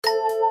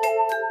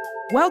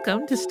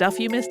Welcome to Stuff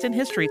You Missed in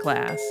History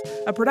Class,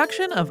 a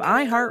production of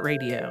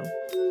iHeartRadio.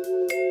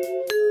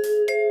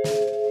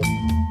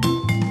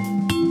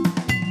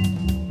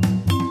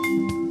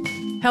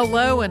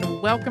 Hello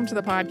and welcome to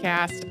the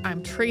podcast.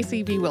 I'm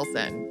Tracy V.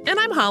 Wilson. And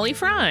I'm Holly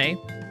Fry.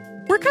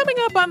 We're coming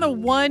up on the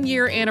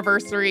 1-year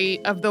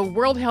anniversary of the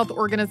World Health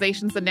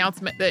Organization's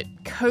announcement that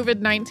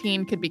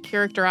COVID-19 could be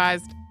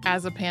characterized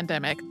as a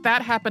pandemic.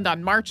 That happened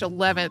on March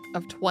 11th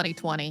of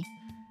 2020.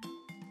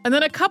 And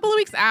then a couple of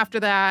weeks after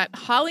that,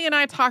 Holly and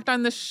I talked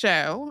on the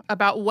show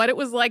about what it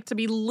was like to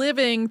be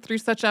living through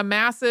such a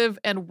massive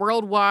and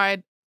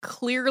worldwide,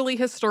 clearly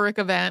historic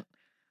event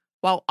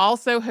while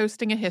also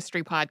hosting a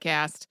history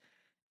podcast.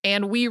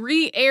 And we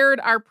re-aired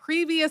our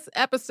previous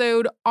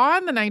episode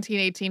on the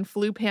 1918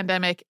 flu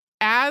pandemic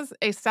as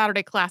a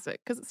Saturday classic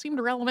because it seemed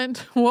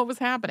relevant to what was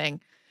happening.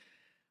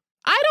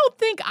 I don't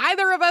think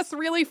either of us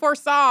really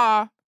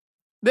foresaw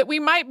that we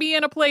might be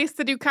in a place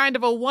to do kind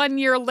of a 1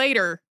 year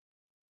later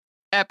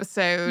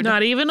episode.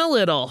 Not even a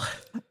little.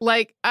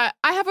 Like, I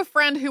have a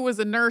friend who was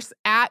a nurse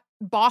at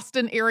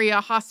Boston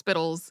area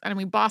hospitals. I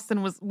mean,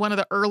 Boston was one of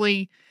the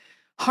early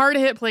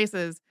hard-hit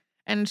places.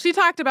 And she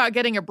talked about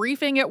getting a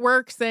briefing at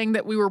work saying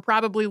that we were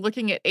probably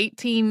looking at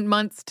 18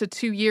 months to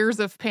 2 years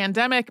of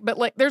pandemic. But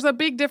like, there's a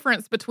big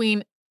difference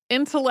between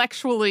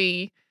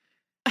intellectually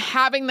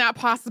having that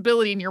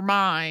possibility in your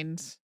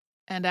mind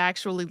and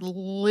actually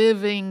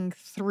living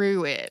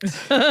through it.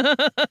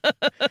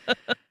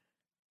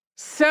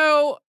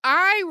 So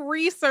I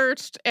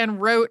researched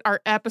and wrote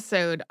our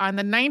episode on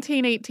the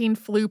 1918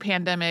 flu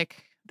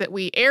pandemic that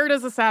we aired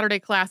as a Saturday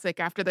classic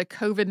after the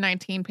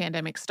COVID-19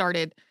 pandemic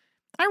started.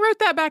 I wrote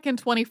that back in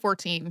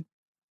 2014.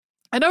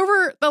 And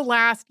over the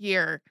last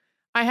year,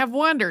 I have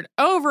wondered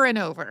over and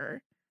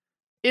over,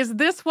 is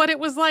this what it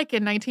was like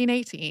in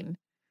 1918?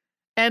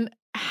 And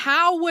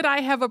how would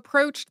I have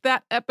approached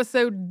that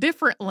episode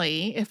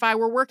differently if I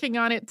were working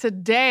on it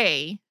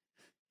today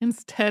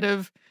instead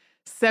of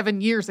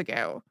 7 years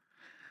ago?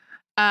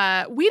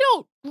 We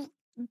don't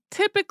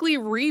typically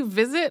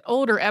revisit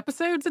older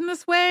episodes in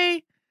this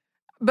way,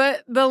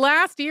 but the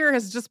last year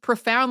has just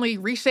profoundly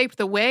reshaped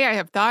the way I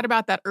have thought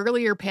about that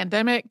earlier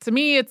pandemic. To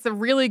me, it's a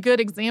really good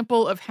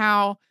example of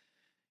how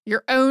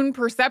your own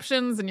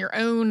perceptions and your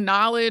own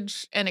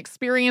knowledge and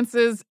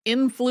experiences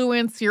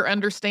influence your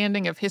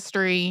understanding of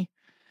history.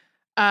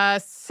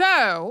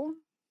 So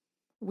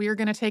we're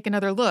going to take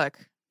another look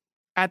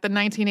at the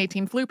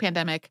 1918 flu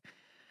pandemic.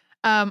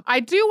 I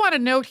do want to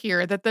note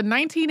here that the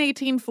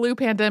 1918 flu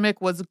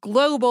pandemic was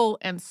global,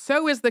 and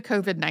so is the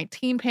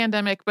COVID-19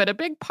 pandemic. But a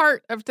big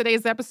part of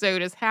today's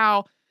episode is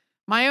how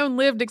my own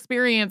lived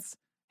experience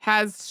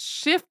has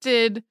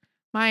shifted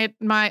my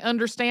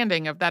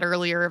understanding of that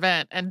earlier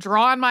event and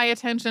drawn my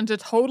attention to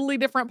totally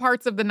different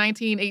parts of the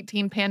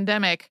 1918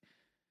 pandemic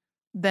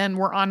than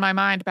were on my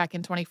mind back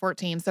in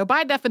 2014. So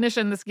by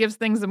definition, this gives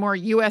things a more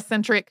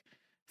U.S.-centric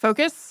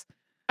focus.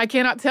 I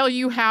cannot tell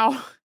you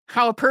how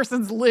a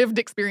person's lived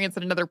experience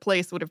in another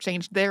place would have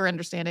changed their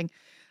understanding.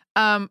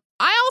 I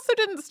also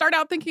didn't start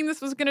out thinking this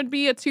was going to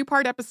be a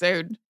 2-part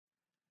episode,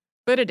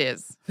 but it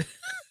is.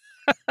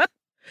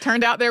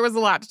 Turned out there was a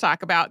lot to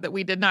talk about that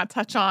we did not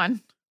touch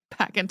on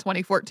back in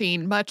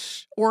 2014,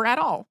 much or at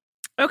all.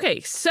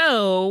 Okay,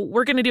 so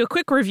we're going to do a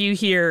quick review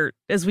here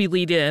as we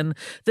lead in.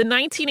 The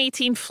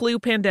 1918 flu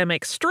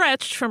pandemic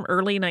stretched from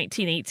early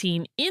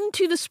 1918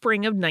 into the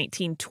spring of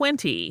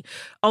 1920,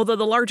 although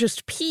the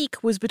largest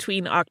peak was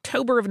between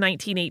October of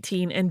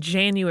 1918 and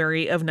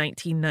January of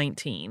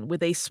 1919,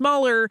 with a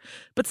smaller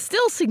but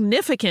still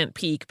significant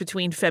peak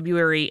between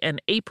February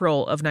and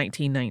April of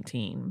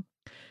 1919.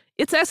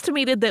 It's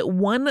estimated that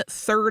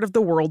 1/3 of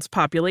the world's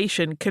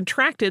population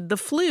contracted the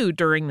flu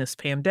during this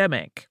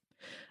pandemic.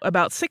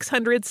 About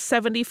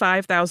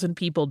 675,000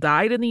 people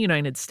died in the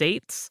United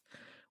States.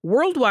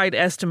 Worldwide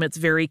estimates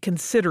vary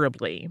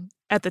considerably.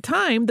 At the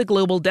time, the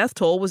global death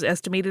toll was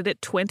estimated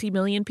at 20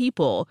 million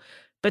people.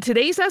 But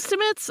today's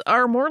estimates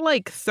are more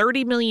like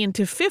 30 million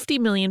to 50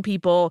 million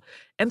people,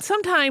 and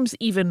sometimes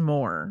even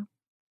more.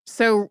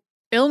 So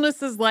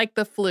illnesses like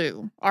the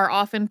flu are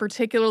often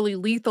particularly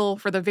lethal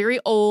for the very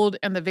old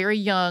and the very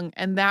young,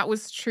 and that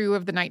was true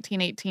of the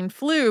 1918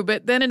 flu.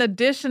 But then in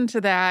addition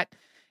to that,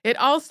 it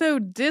also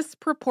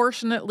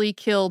disproportionately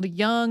killed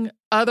young,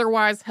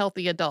 otherwise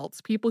healthy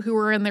adults, people who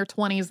were in their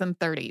 20s and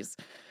 30s.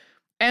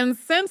 And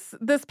since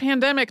this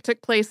pandemic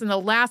took place in the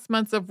last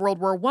months of World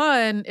War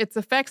I, its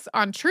effects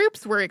on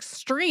troops were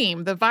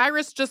extreme. The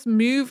virus just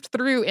moved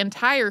through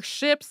entire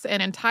ships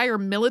and entire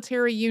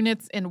military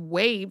units in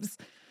waves.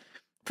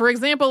 For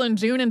example, in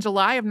June and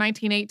July of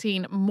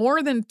 1918,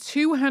 more than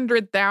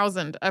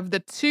 200,000 of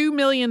the 2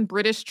 million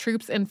British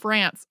troops in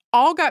France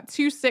all got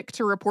too sick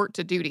to report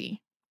to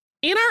duty.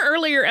 In our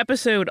earlier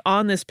episode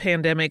on this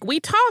pandemic, we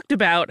talked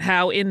about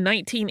how in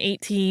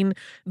 1918,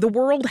 the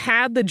world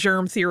had the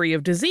germ theory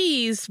of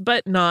disease,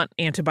 but not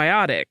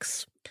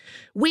antibiotics.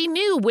 We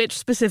knew which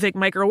specific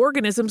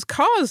microorganisms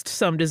caused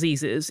some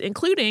diseases,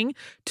 including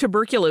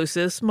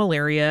tuberculosis,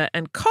 malaria,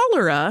 and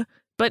cholera,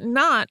 but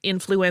not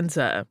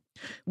influenza.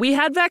 We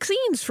had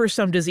vaccines for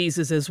some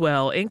diseases as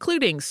well,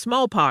 including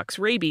smallpox,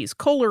 rabies,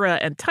 cholera,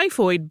 and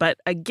typhoid, but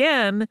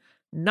again,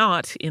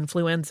 not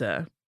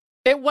influenza.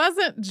 It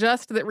wasn't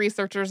just that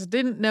researchers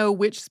didn't know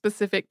which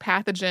specific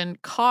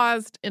pathogen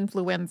caused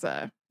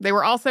influenza. They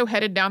were also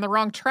headed down the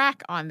wrong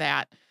track on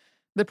that.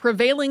 The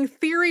prevailing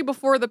theory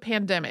before the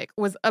pandemic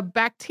was a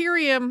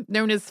bacterium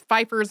known as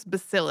Pfeiffer's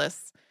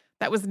bacillus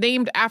that was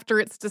named after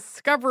its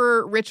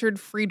discoverer, Richard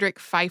Friedrich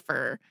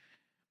Pfeiffer.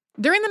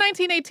 During the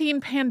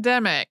 1918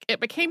 pandemic, it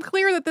became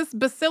clear that this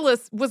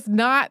bacillus was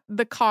not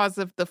the cause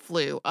of the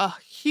flu. A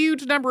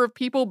huge number of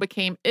people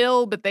became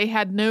ill, but they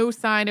had no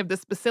sign of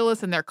this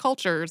bacillus in their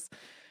cultures.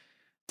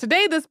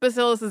 Today, this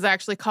bacillus is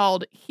actually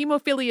called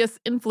Haemophilus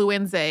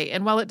influenzae,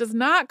 and while it does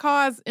not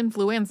cause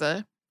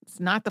influenza, it's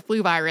not the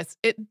flu virus,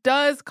 it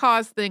does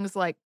cause things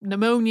like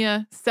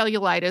pneumonia,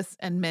 cellulitis,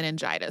 and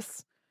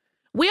meningitis.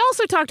 We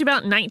also talked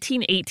about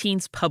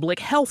 1918's public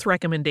health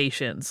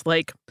recommendations,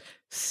 like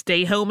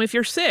stay home if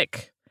you're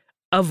sick,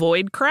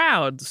 avoid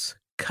crowds,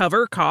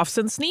 cover coughs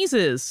and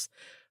sneezes,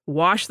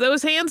 wash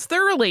those hands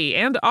thoroughly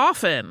and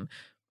often.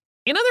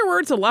 In other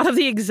words, a lot of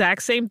the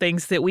exact same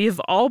things that we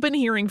have all been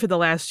hearing for the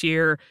last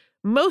year,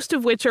 most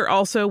of which are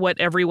also what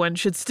everyone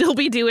should still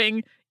be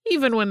doing,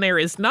 even when there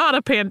is not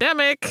a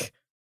pandemic.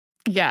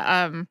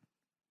 Yeah,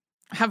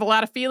 I have a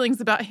lot of feelings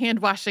about hand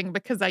washing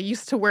because I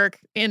used to work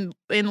in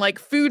like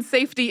food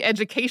safety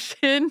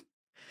education.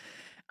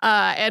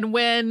 And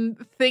when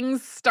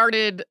things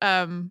started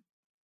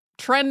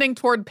trending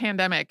toward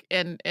pandemic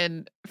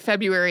in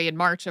February and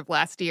March of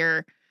last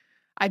year,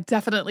 I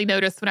definitely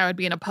noticed when I would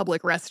be in a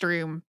public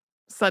restroom,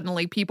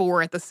 suddenly people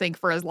were at the sink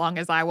for as long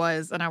as I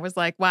was. And I was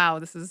like, wow,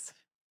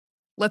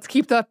 let's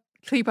keep up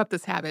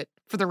this habit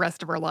for the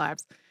rest of our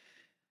lives.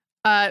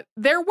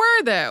 There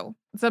were, though,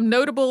 some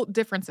notable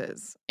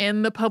differences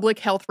in the public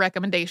health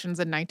recommendations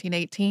in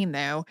 1918,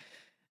 though,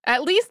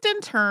 at least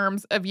in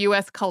terms of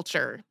U.S.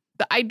 culture.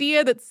 The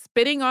idea that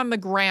spitting on the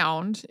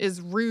ground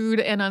is rude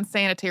and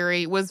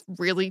unsanitary was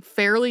really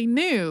fairly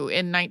new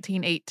in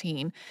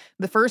 1918.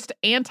 The first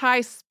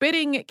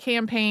anti-spitting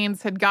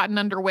campaigns had gotten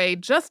underway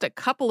just a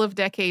couple of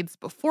decades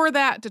before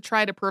that to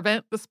try to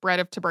prevent the spread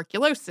of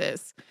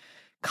tuberculosis.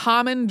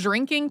 Common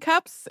drinking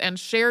cups and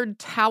shared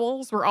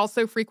towels were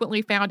also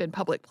frequently found in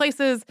public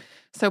places.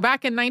 So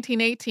back in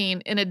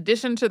 1918, in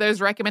addition to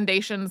those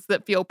recommendations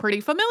that feel pretty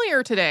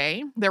familiar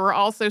today, there were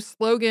also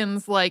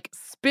slogans like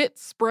 "spit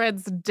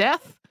spreads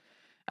death"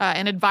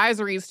 and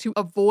advisories to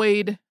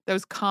avoid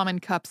those common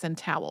cups and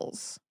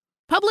towels.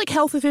 Public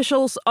health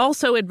officials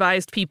also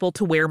advised people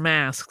to wear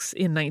masks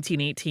in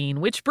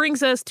 1918, which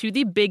brings us to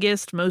the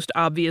biggest, most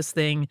obvious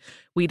thing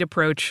we'd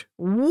approach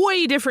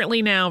way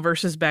differently now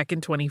versus back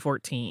in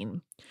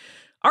 2014.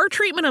 Our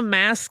treatment of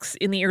masks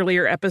in the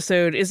earlier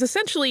episode is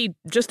essentially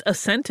just a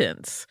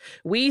sentence.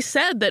 We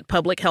said that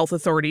public health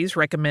authorities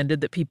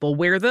recommended that people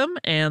wear them,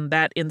 and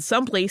that in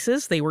some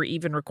places they were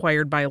even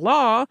required by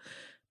law,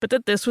 but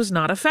that this was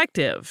not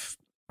effective.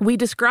 We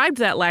described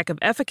that lack of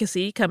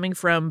efficacy coming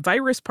from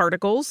virus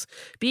particles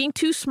being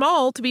too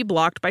small to be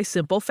blocked by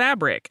simple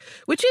fabric,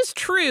 which is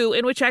true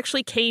and which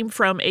actually came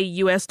from a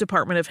U.S.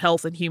 Department of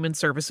Health and Human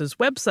Services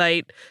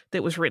website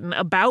that was written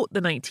about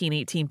the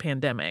 1918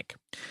 pandemic.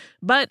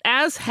 But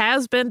as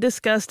has been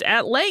discussed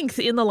at length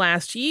in the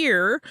last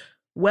year,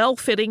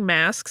 well-fitting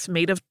masks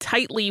made of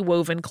tightly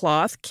woven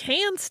cloth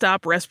can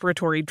stop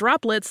respiratory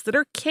droplets that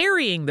are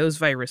carrying those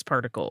virus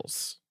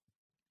particles.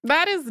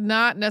 That is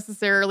not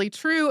necessarily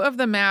true of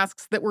the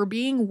masks that were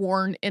being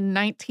worn in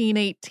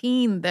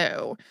 1918,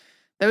 though.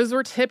 Those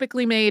were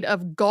typically made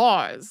of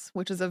gauze,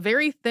 which is a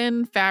very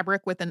thin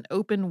fabric with an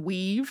open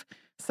weave.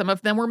 Some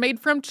of them were made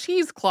from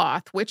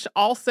cheesecloth, which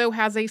also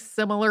has a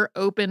similar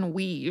open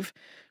weave.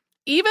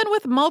 Even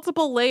with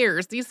multiple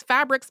layers, these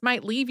fabrics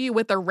might leave you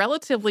with a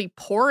relatively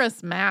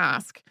porous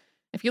mask.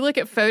 If you look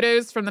at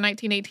photos from the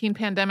 1918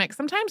 pandemic,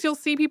 sometimes you'll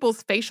see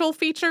people's facial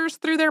features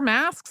through their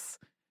masks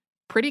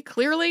pretty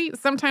clearly.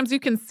 Sometimes you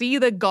can see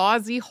the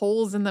gauzy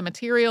holes in the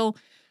material.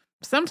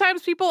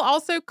 Sometimes people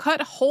also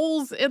cut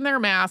holes in their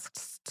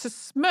masks to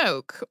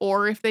smoke,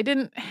 or if they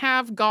didn't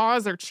have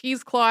gauze or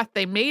cheesecloth,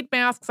 they made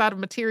masks out of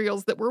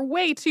materials that were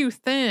way too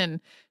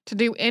thin to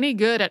do any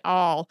good at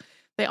all.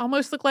 They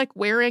almost look like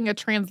wearing a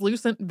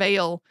translucent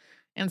veil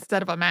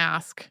instead of a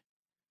mask.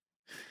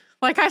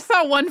 Like, I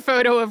saw one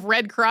photo of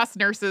Red Cross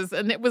nurses,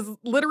 and it was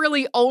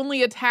literally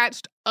only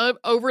attached up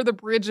over the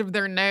bridge of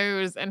their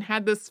nose and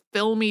had this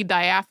filmy,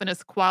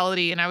 diaphanous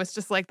quality. And I was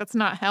just like, that's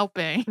not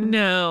helping.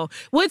 No.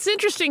 Well, it's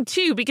interesting,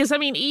 too, because, I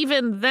mean,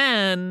 even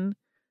then,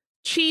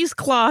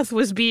 cheesecloth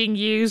was being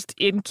used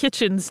in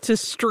kitchens to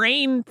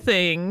strain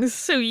things,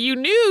 so you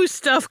knew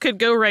stuff could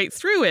go right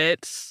through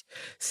it.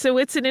 So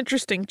it's an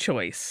interesting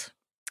choice.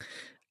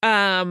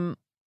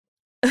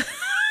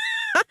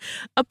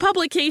 A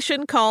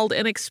publication called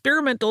An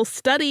Experimental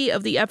Study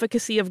of the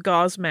Efficacy of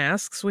Gauze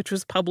Masks, which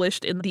was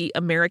published in the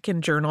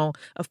American Journal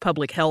of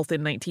Public Health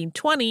in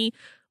 1920,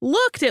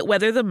 looked at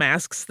whether the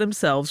masks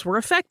themselves were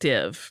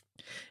effective.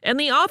 And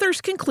the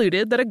authors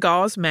concluded that a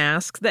gauze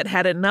mask that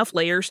had enough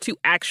layers to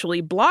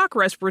actually block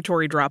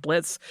respiratory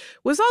droplets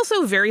was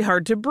also very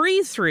hard to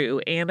breathe through,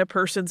 and a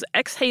person's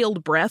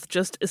exhaled breath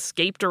just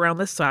escaped around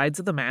the sides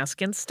of the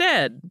mask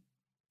instead.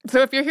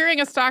 So if you're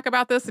hearing us talk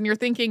about this and you're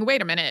thinking,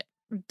 wait a minute,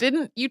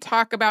 didn't you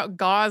talk about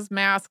gauze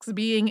masks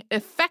being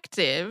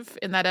effective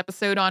in that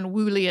episode on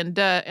Wu Lian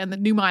De and the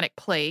pneumonic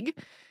plague?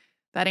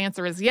 That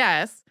answer is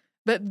yes.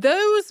 But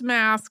those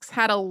masks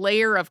had a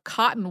layer of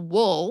cotton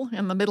wool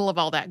in the middle of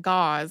all that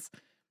gauze.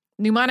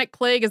 Pneumonic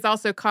plague is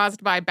also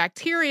caused by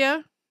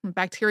bacteria.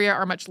 Bacteria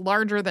are much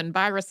larger than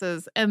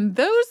viruses, and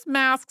those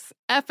masks'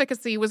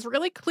 efficacy was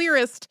really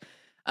clearest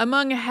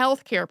among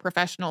healthcare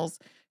professionals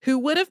who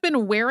would have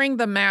been wearing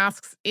the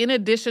masks in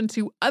addition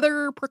to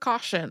other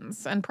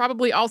precautions, and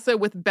probably also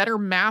with better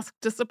mask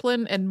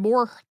discipline and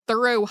more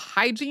thorough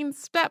hygiene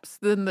steps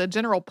than the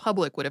general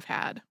public would have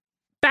had.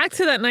 Back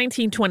to that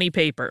 1920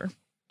 paper.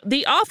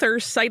 The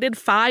authors cited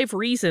 5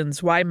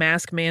 reasons why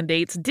mask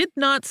mandates did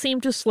not seem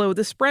to slow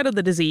the spread of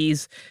the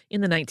disease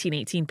in the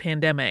 1918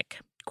 pandemic.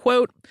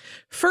 Quote,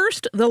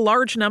 first, the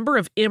large number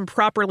of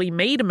improperly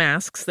made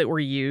masks that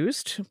were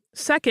used.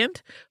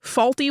 Second,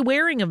 faulty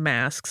wearing of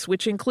masks,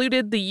 which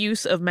included the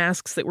use of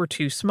masks that were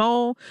too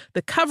small,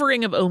 the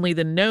covering of only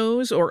the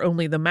nose or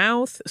only the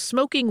mouth,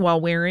 smoking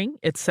while wearing,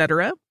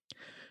 etc.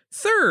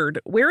 Third,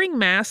 wearing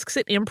masks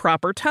at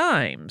improper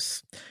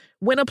times.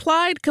 When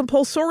applied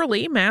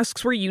compulsorily,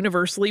 masks were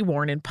universally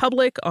worn in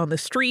public, on the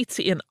streets,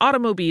 in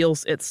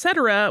automobiles,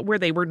 etc., where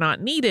they were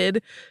not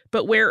needed,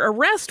 but where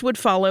arrest would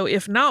follow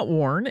if not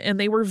worn, and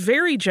they were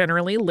very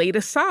generally laid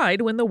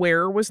aside when the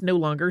wearer was no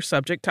longer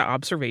subject to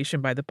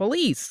observation by the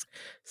police,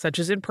 such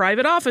as in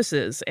private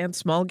offices and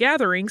small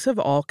gatherings of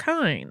all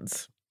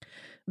kinds.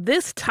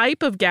 This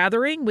type of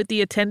gathering with the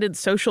attendant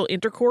social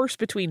intercourse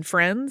between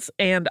friends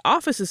and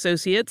office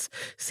associates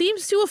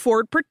seems to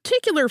afford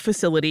particular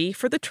facility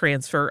for the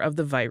transfer of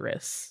the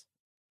virus.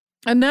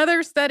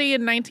 Another study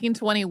in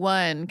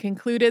 1921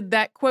 concluded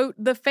that, quote,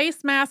 the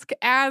face mask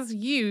as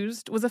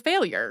used was a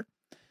failure.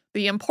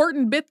 The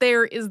important bit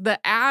there is the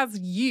as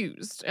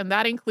used, and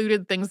that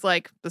included things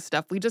like the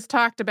stuff we just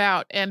talked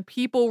about and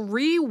people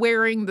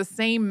re-wearing the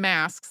same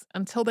masks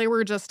until they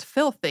were just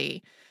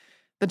filthy.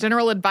 The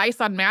general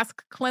advice on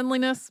mask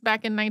cleanliness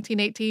back in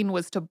 1918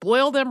 was to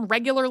boil them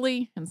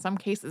regularly, in some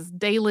cases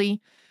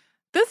daily.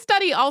 This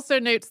study also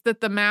notes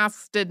that the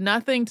masks did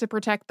nothing to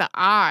protect the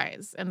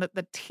eyes and that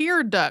the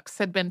tear ducts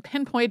had been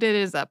pinpointed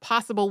as a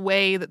possible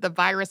way that the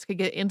virus could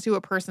get into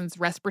a person's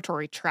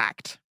respiratory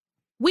tract.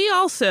 We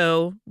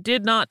also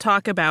did not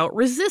talk about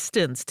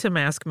resistance to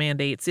mask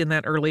mandates in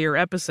that earlier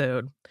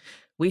episode.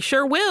 We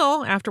sure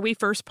will after we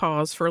first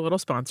pause for a little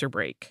sponsor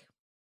break.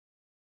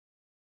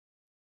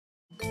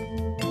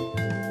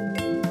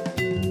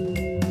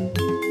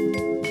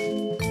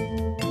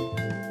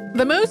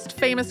 The most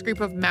famous group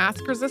of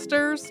mask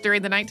resistors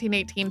during the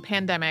 1918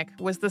 pandemic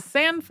was the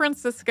San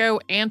Francisco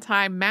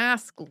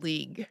Anti-Mask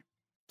League.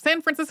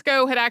 San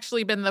Francisco had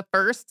actually been the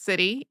first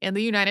city in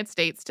the United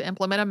States to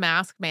implement a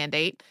mask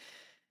mandate.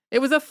 It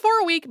was a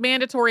 4-week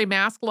mandatory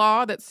mask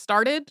law that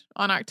started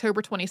on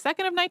October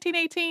 22nd of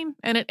 1918,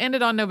 and it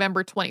ended on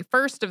November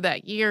 21st of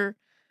that year.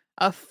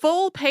 A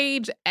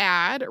full-page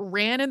ad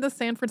ran in the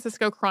San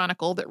Francisco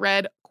Chronicle that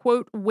read,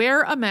 quote,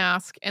 wear a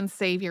mask and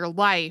save your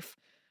life.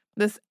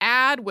 This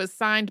ad was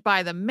signed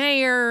by the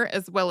mayor,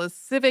 as well as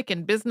civic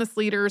and business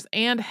leaders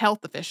and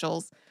health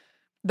officials.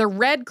 The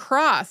Red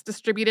Cross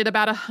distributed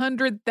about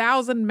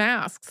 100,000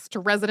 masks to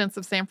residents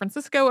of San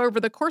Francisco over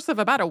the course of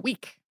about a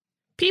week.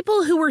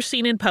 People who were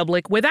seen in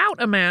public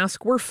without a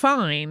mask were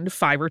fined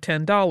 $5 or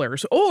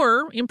 $10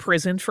 or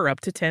imprisoned for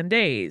up to 10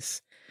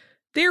 days.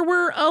 There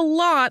were a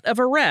lot of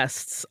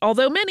arrests,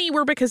 although many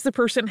were because the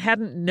person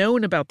hadn't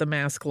known about the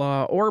mask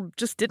law or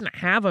just didn't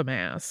have a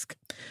mask.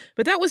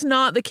 But that was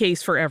not the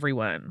case for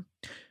everyone.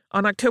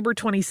 On October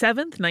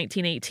 27th,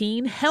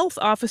 1918, health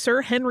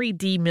officer Henry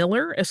D.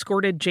 Miller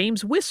escorted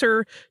James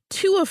Wisser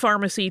to a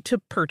pharmacy to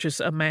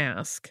purchase a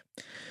mask.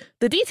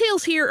 The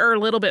details here are a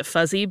little bit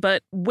fuzzy,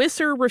 but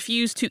Wisser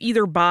refused to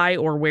either buy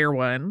or wear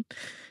one.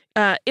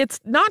 It's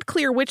not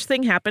clear which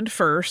thing happened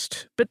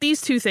first, but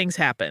these two things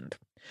happened.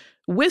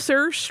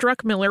 Wisser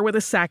struck Miller with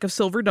a sack of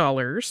silver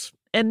dollars,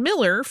 and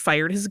Miller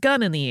fired his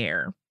gun in the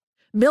air.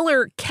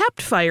 Miller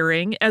kept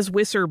firing as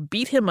Wisser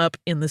beat him up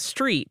in the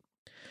street.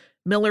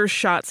 Miller's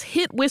shots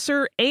hit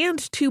Wisser and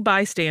 2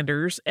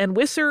 bystanders, and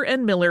Wisser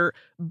and Miller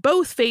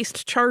both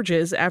faced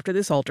charges after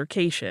this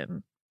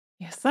altercation.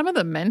 Yeah, some of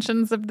the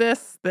mentions of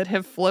this that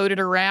have floated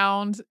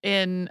around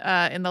in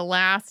the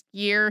last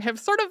year have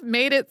sort of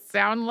made it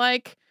sound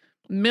like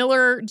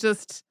Miller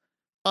just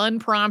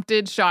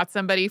unprompted shot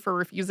somebody for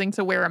refusing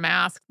to wear a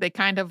mask. They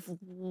kind of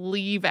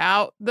leave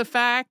out the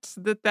fact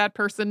that that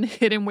person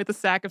hit him with a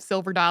sack of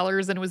silver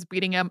dollars and was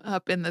beating him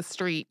up in the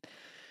street.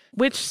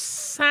 Which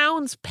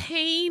sounds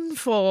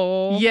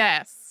painful.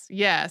 Yes.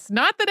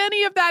 Not that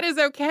any of that is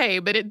okay,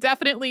 but it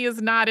definitely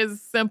is not as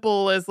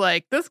simple as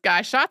like, this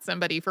guy shot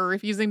somebody for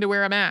refusing to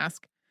wear a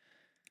mask.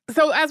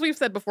 So as we've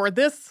said before,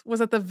 this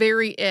was at the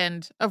very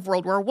end of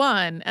World War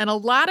I, and a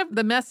lot of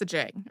the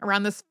messaging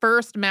around this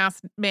first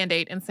mask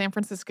mandate in San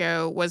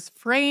Francisco was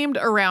framed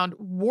around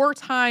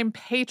wartime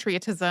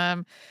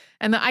patriotism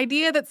and the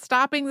idea that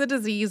stopping the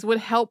disease would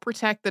help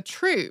protect the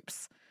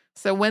troops.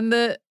 So when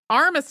the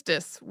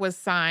armistice was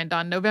signed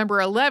on November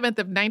 11th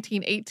of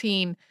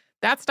 1918,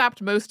 that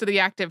stopped most of the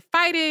active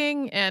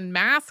fighting, and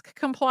mask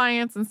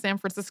compliance in San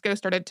Francisco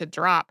started to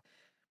drop.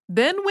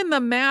 Then when the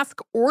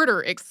mask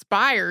order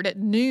expired at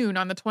noon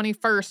on the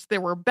 21st, there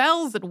were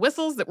bells and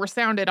whistles that were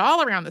sounded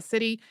all around the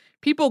city.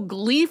 People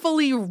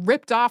gleefully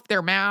ripped off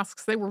their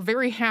masks. They were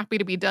very happy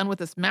to be done with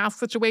this mask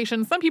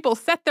situation. Some people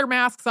set their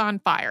masks on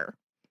fire.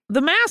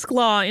 The mask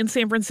law in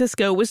San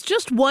Francisco was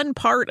just one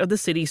part of the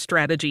city's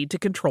strategy to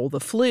control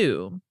the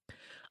flu.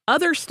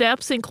 Other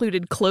steps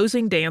included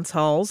closing dance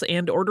halls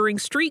and ordering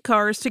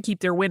streetcars to keep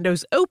their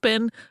windows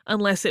open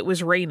unless it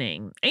was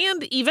raining,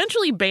 and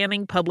eventually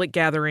banning public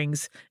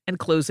gatherings and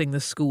closing the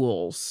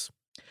schools.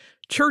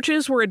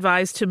 Churches were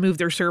advised to move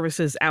their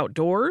services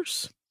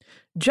outdoors.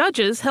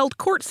 Judges held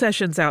court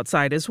sessions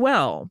outside as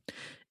well.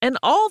 And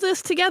all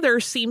this together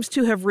seems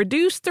to have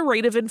reduced the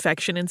rate of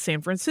infection in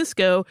San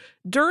Francisco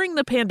during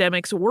the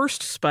pandemic's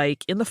worst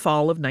spike in the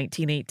fall of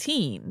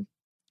 1918.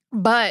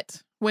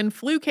 But when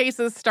flu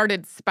cases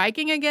started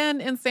spiking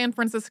again in San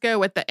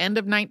Francisco at the end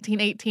of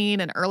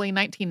 1918 and early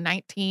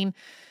 1919,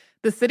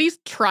 the cities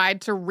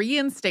tried to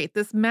reinstate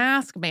this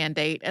mask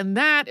mandate, and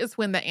that is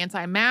when the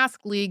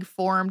Anti-Mask League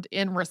formed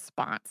in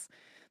response.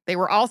 They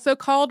were also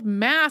called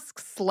mask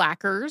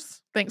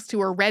slackers, thanks to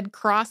a Red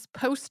Cross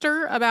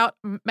poster about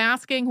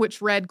masking,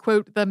 which read,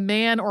 quote, "The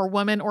man or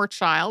woman or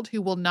child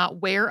who will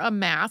not wear a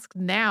mask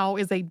now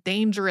is a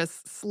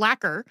dangerous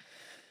slacker."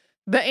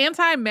 The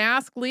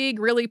Anti-Mask League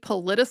really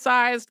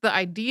politicized the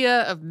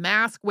idea of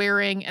mask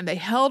wearing, and they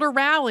held a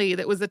rally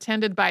that was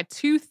attended by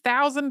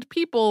 2,000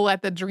 people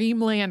at the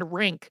Dreamland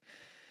rink.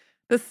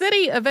 The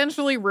city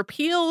eventually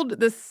repealed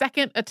the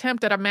second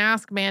attempt at a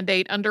mask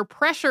mandate under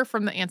pressure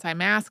from the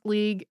Anti-Mask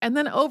League, and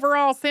then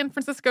overall, San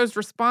Francisco's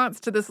response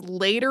to this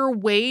later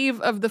wave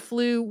of the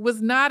flu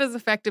was not as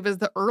effective as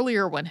the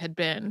earlier one had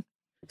been.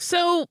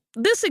 So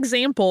this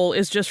example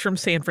is just from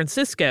San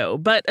Francisco,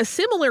 but a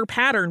similar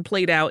pattern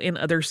played out in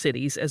other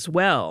cities as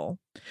well.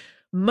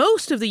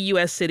 Most of the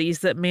U.S. cities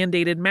that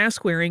mandated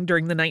mask wearing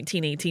during the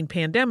 1918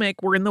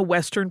 pandemic were in the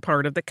western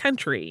part of the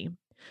country.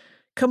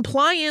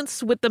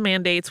 Compliance with the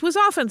mandates was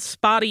often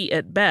spotty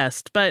at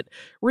best, but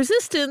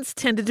resistance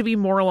tended to be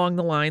more along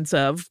the lines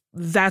of,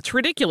 "That's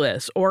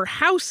ridiculous," or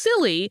 "How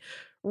silly,"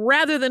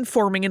 rather than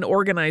forming an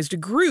organized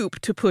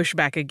group to push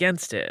back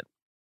against it.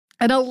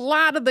 And a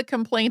lot of the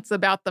complaints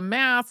about the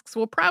masks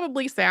will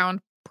probably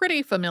sound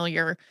pretty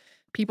familiar.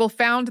 People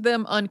found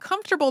them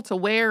uncomfortable to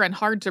wear and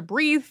hard to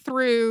breathe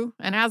through.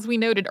 And as we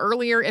noted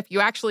earlier, if you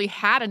actually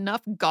had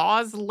enough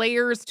gauze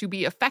layers to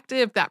be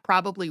effective, that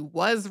probably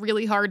was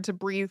really hard to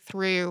breathe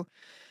through.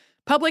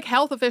 Public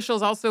health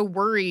officials also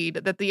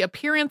worried that the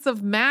appearance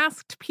of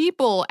masked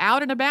people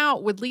out and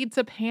about would lead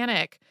to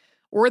panic,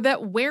 or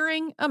that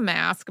wearing a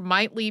mask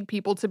might lead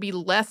people to be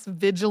less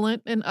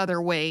vigilant in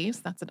other ways.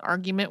 That's an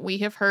argument we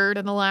have heard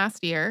in the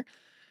last year.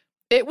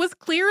 It was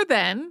clear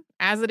then,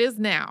 as it is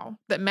now,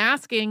 that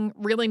masking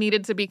really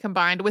needed to be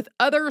combined with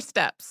other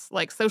steps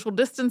like social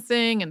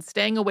distancing and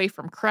staying away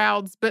from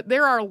crowds. But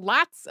there are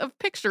lots of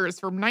pictures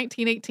from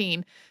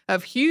 1918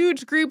 of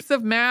huge groups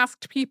of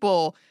masked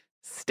people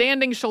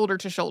standing shoulder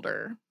to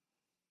shoulder.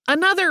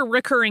 Another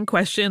recurring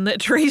question that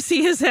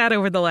Tracy has had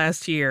over the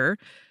last year: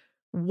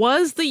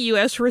 was the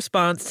U.S.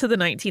 response to the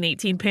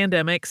 1918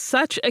 pandemic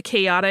such a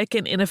chaotic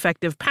and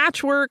ineffective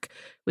patchwork,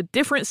 with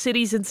different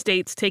cities and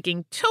states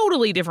taking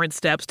totally different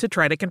steps to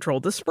try to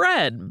control the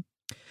spread?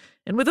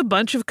 And with a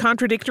bunch of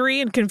contradictory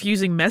and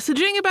confusing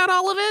messaging about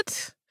all of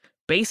it?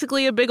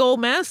 Basically a big old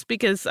mess,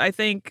 because I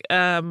think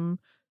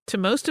to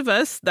most of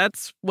us,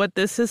 that's what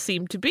this has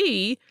seemed to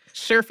be.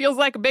 Sure feels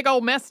like a big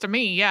old mess to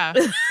me, yeah.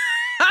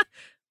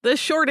 The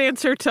short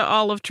answer to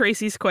all of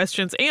Tracy's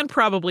questions, and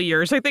probably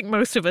yours, I think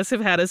most of us have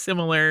had a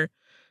similar,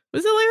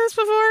 was it like this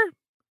before?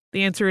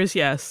 The answer is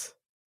yes.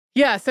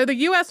 Yeah, so the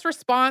U.S.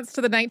 response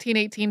to the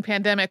 1918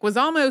 pandemic was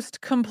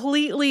almost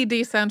completely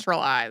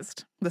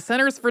decentralized. The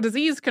Centers for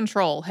Disease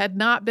Control had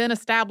not been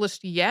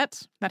established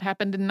yet. That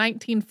happened in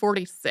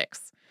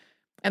 1946.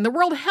 And the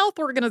World Health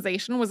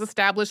Organization was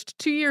established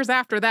 2 years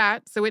after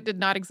that, so it did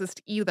not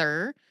exist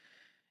either.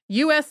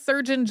 U.S.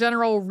 Surgeon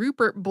General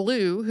Rupert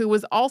Blue, who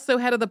was also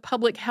head of the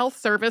Public Health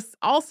Service,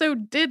 also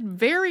did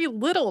very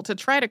little to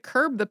try to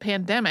curb the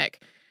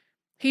pandemic.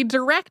 He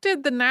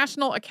directed the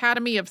National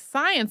Academy of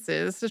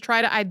Sciences to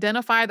try to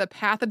identify the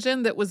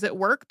pathogen that was at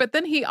work, but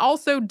then he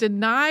also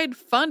denied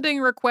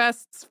funding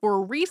requests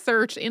for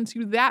research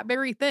into that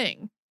very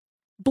thing.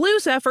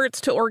 Blue's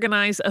efforts to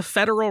organize a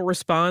federal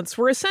response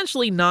were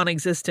essentially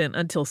non-existent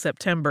until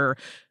September,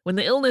 when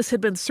the illness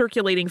had been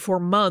circulating for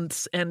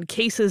months and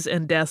cases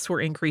and deaths were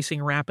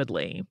increasing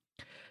rapidly.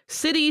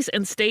 Cities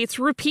and states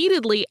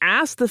repeatedly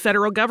asked the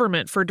federal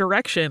government for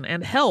direction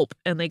and help,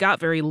 and they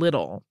got very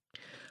little.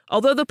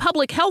 Although the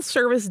Public Health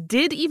Service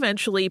did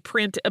eventually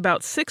print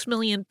about 6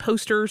 million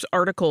posters,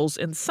 articles,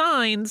 and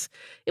signs,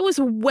 it was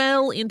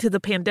well into the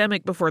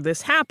pandemic before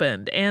this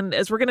happened. And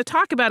as we're going to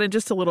talk about in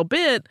just a little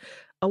bit,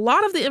 a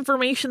lot of the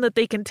information that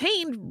they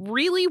contained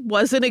really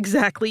wasn't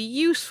exactly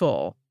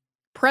useful.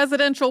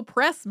 Presidential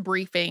press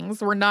briefings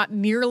were not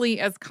nearly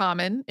as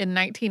common in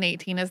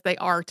 1918 as they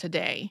are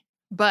today.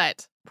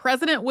 But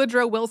President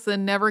Woodrow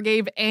Wilson never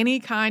gave any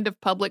kind of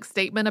public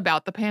statement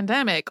about the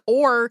pandemic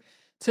or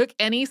took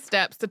any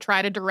steps to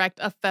try to direct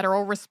a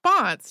federal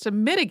response to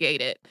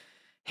mitigate it.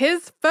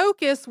 His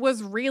focus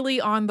was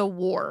really on the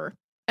war.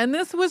 And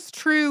this was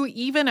true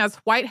even as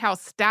White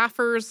House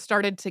staffers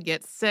started to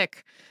get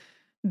sick.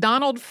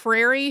 Donald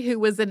Frary, who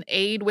was an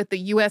aide with the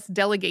U.S.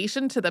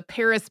 delegation to the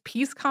Paris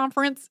Peace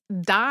Conference,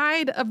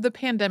 died of the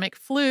pandemic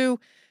flu,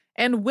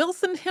 and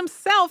Wilson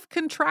himself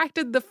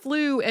contracted the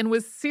flu and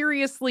was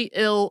seriously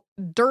ill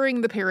during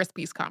the Paris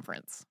Peace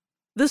Conference.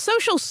 The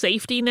social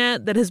safety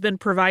net that has been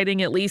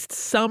providing at least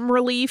some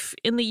relief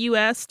in the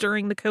U.S.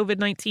 during the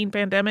COVID-19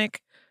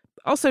 pandemic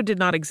also did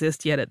not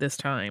exist yet at this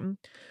time.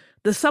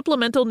 The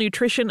Supplemental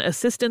Nutrition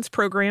Assistance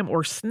Program,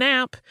 or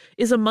SNAP,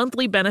 is a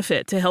monthly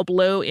benefit to help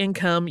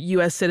low-income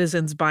U.S.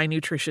 citizens buy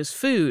nutritious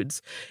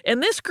foods.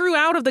 And this grew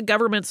out of the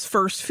government's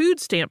first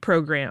food stamp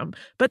program,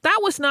 but that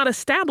was not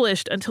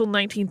established until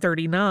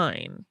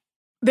 1939.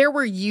 There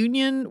were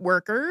union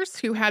workers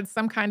who had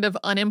some kind of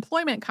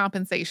unemployment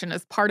compensation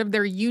as part of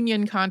their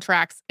union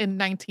contracts in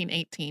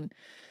 1918.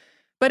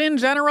 But in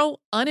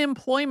general,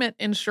 unemployment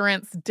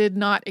insurance did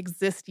not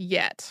exist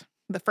yet.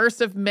 The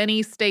first of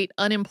many state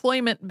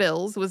unemployment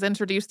bills was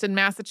introduced in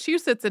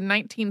Massachusetts in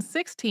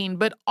 1916,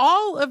 but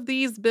all of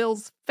these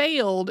bills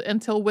failed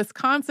until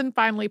Wisconsin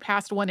finally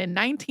passed one in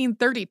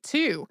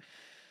 1932.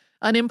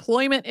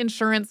 Unemployment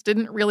insurance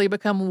didn't really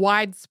become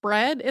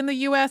widespread in the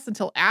U.S.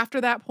 until after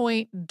that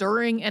point,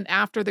 during and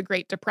after the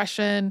Great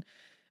Depression.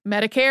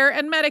 Medicare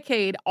and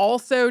Medicaid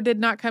also did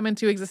not come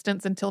into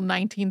existence until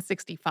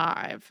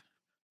 1965.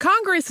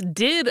 Congress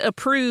did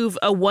approve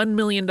a $1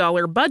 million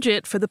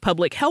budget for the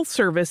Public Health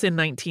Service in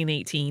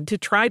 1918 to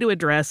try to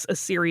address a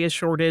serious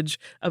shortage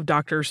of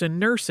doctors and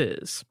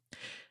nurses.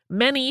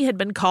 Many had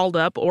been called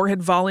up or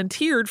had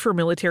volunteered for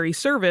military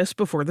service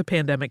before the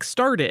pandemic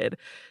started,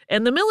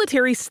 and the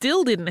military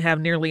still didn't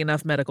have nearly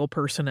enough medical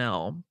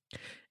personnel.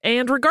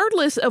 And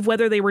regardless of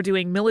whether they were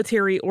doing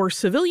military or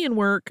civilian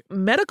work,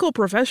 medical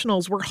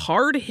professionals were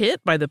hard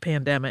hit by the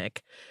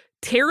pandemic.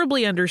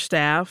 Terribly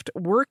understaffed,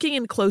 working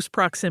in close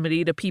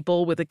proximity to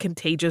people with a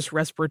contagious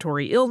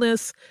respiratory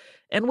illness,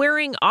 and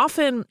wearing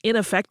often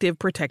ineffective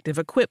protective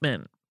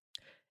equipment.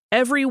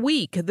 Every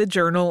week, the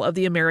Journal of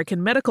the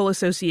American Medical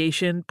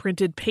Association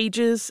printed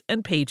pages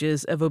and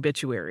pages of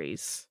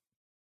obituaries.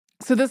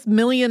 So this $1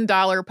 million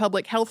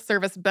public health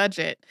service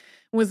budget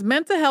was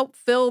meant to help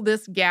fill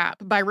this gap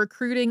by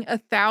recruiting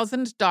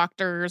 1,000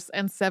 doctors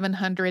and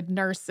 700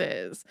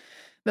 nurses.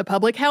 The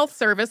Public Health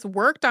Service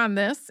worked on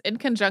this in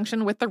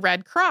conjunction with the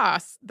Red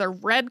Cross. The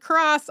Red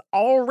Cross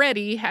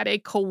already had a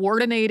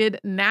coordinated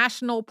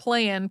national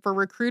plan for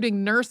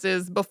recruiting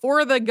nurses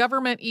before the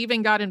government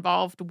even got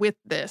involved with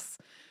this.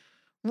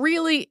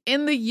 Really,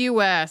 in the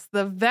U.S.,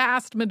 the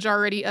vast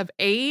majority of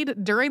aid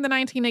during the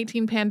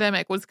 1918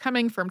 pandemic was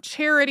coming from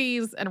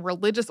charities and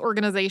religious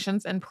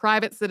organizations and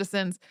private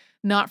citizens,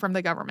 not from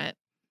the government.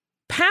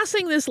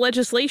 Passing this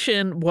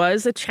legislation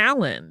was a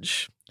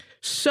challenge.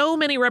 So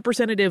many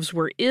representatives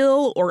were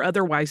ill or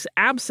otherwise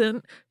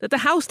absent that the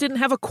House didn't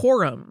have a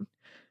quorum.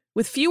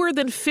 With fewer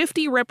than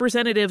 50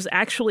 representatives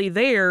actually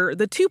there,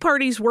 the two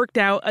parties worked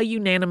out a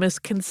unanimous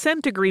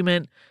consent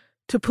agreement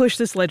to push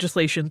this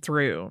legislation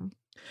through.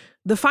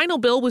 The final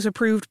bill was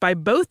approved by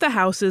both the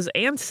Houses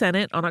and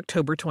Senate on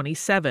October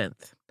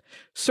 27th.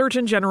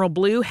 Surgeon General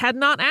Blue had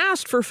not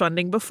asked for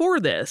funding before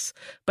this,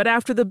 but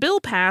after the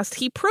bill passed,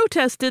 he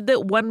protested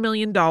that $1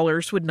 million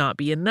would not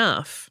be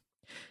enough.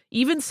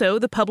 Even so,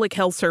 the Public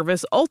Health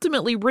Service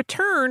ultimately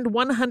returned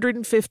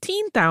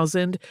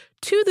 $115,000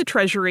 to the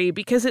Treasury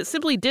because it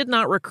simply did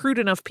not recruit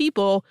enough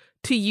people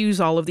to use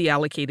all of the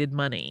allocated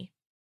money.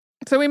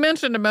 So we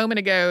mentioned a moment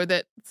ago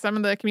that some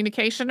of the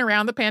communication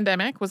around the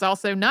pandemic was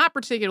also not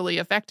particularly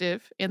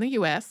effective in the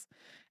U.S.,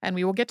 and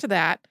we will get to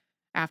that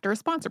after a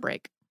sponsor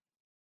break.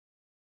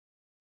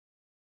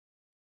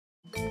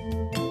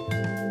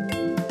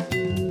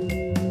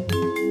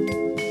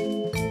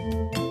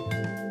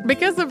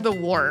 Because of the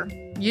war,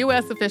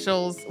 U.S.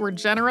 officials were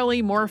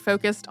generally more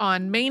focused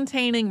on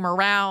maintaining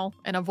morale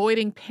and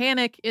avoiding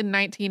panic in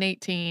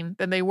 1918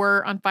 than they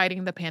were on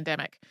fighting the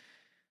pandemic.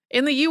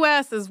 In the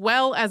U.S., as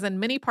well as in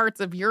many parts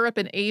of Europe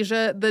and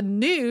Asia, the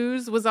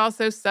news was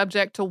also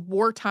subject to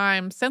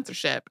wartime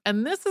censorship.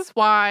 And this is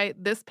why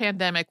this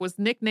pandemic was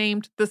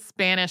nicknamed the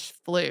Spanish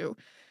flu.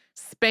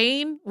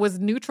 Spain was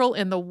neutral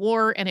in the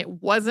war, and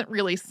it wasn't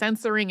really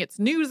censoring its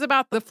news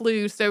about the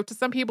flu. So to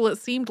some people, it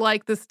seemed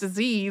like this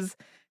disease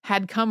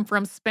had come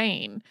from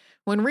Spain,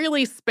 when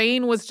really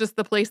Spain was just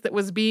the place that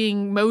was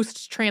being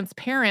most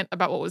transparent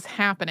about what was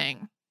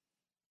happening.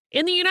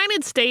 In the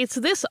United States,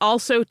 this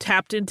also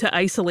tapped into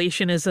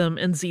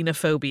isolationism and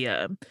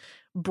xenophobia.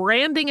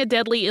 branding a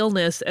deadly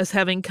illness as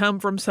having come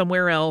from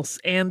somewhere else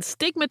and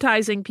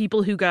stigmatizing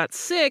people who got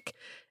sick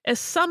as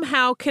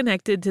somehow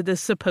connected to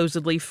this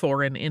supposedly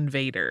foreign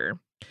invader.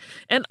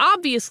 And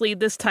obviously,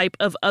 this type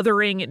of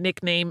othering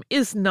nickname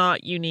is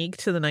not unique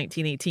to the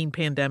 1918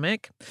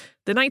 pandemic.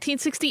 The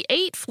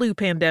 1968 flu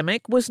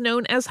pandemic was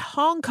known as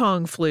Hong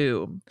Kong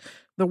flu.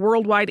 The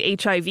worldwide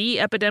HIV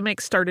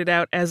epidemic started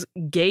out as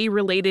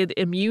gay-related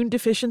immune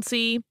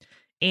deficiency,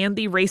 and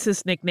the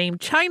racist nickname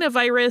China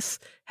virus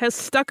has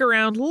stuck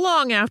around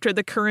long after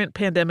the current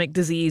pandemic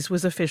disease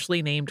was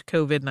officially named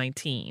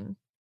COVID-19.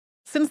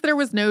 Since there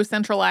was no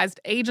centralized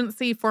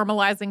agency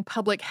formalizing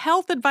public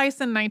health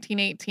advice in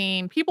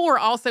 1918, people were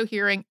also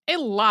hearing a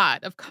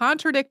lot of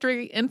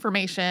contradictory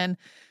information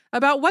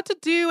about what to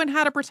do and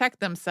how to protect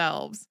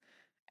themselves.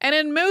 And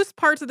in most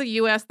parts of the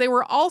U.S., they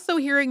were also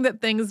hearing that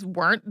things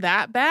weren't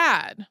that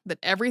bad, that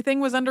everything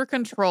was under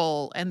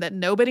control, and that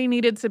nobody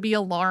needed to be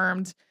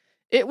alarmed.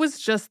 It was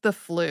just the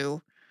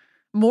flu.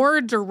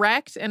 More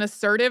direct and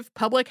assertive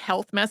public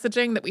health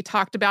messaging that we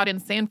talked about in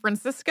San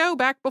Francisco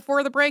back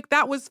before the break,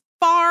 that was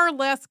far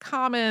less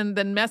common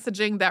than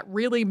messaging that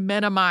really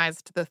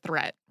minimized the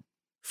threat.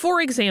 For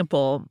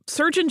example,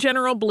 Surgeon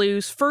General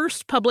Blue's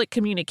first public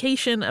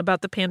communication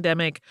about the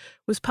pandemic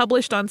was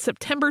published on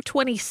September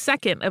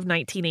 22nd of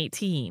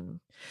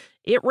 1918.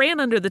 It ran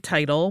under the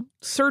title,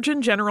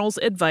 Surgeon General's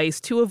Advice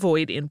to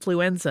Avoid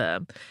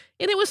Influenza,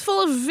 and it was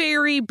full of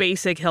very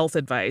basic health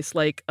advice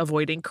like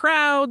avoiding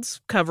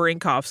crowds, covering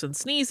coughs and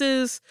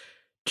sneezes,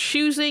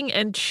 choosing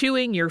and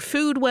chewing your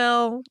food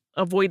well,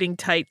 avoiding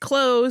tight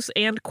clothes,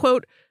 and,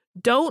 quote,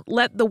 don't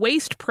let the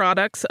waste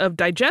products of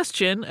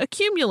digestion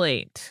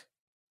accumulate.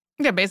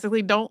 Yeah,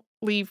 basically don't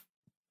leave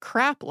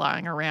crap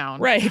lying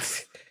around.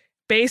 Right.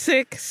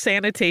 Basic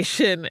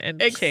sanitation and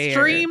care.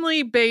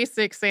 Extremely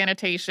basic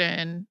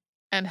sanitation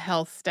and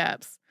health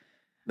steps.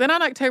 Then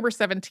on October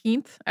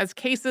 17th, as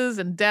cases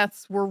and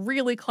deaths were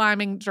really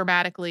climbing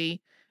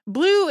dramatically,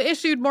 Blue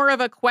issued more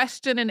of a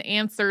question and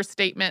answer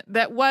statement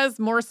that was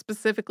more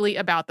specifically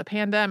about the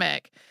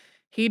pandemic.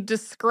 He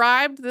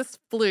described this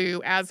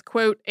flu as,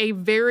 quote, a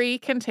very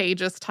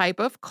contagious type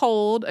of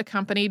cold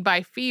accompanied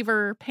by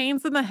fever,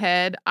 pains in the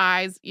head,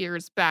 eyes,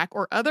 ears, back,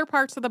 or other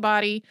parts of the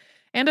body,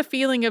 and a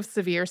feeling of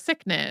severe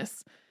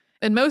sickness.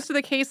 In most of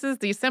the cases,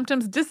 these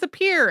symptoms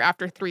disappear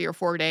after 3 or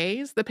 4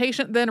 days, the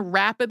patient then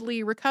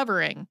rapidly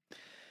recovering.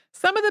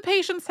 Some of the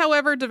patients,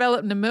 however,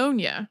 develop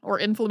pneumonia or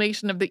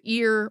inflammation of the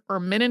ear or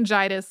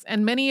meningitis,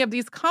 and many of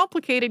these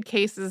complicated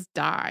cases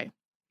die.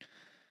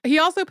 He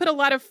also put a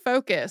lot of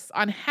focus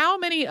on how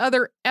many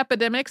other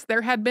epidemics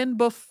there had been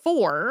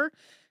before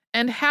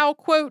and how,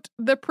 quote,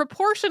 the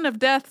proportion of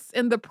deaths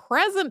in the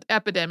present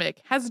epidemic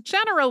has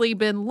generally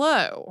been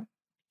low.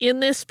 In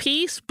this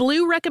piece,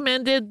 Blue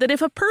recommended that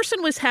if a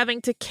person was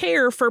having to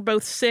care for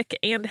both sick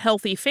and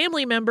healthy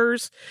family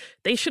members,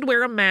 they should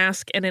wear a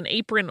mask and an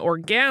apron or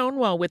gown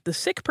while with the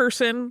sick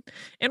person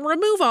and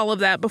remove all of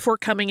that before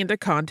coming into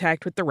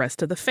contact with the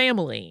rest of the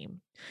family.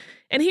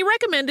 And he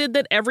recommended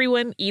that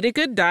everyone eat a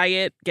good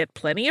diet, get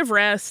plenty of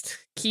rest,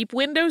 keep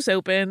windows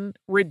open,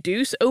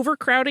 reduce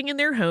overcrowding in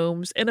their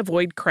homes, and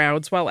avoid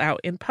crowds while out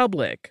in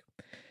public.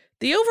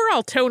 The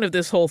overall tone of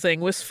this whole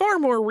thing was far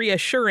more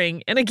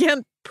reassuring and,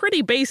 again,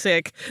 pretty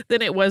basic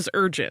than it was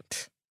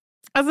urgent.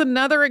 As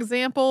another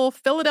example,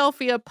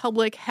 Philadelphia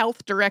Public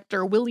Health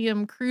Director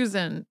William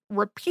Cruzen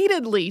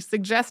repeatedly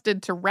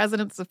suggested to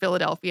residents of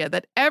Philadelphia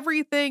that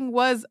everything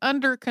was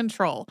under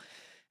control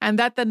and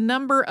that the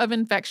number of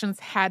infections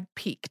had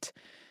peaked.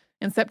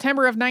 In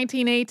September of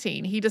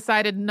 1918, he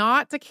decided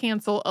not to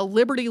cancel a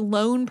Liberty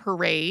Loan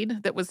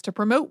Parade that was to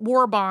promote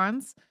war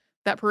bonds.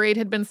 That parade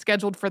had been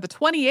scheduled for the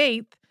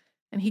 28th,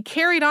 and he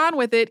carried on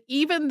with it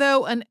even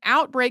though an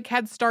outbreak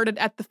had started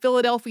at the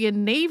Philadelphia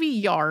Navy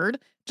Yard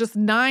just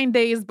 9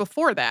 days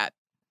before that.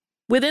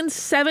 Within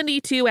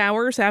 72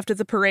 hours after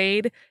the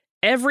parade,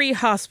 every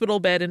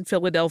hospital bed in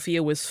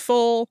Philadelphia was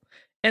full,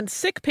 and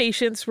sick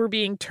patients were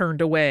being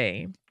turned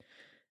away.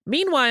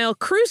 Meanwhile,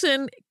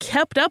 Cruzen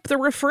kept up the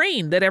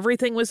refrain that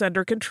everything was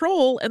under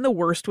control and the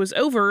worst was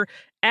over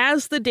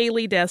as the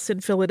daily deaths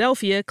in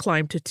Philadelphia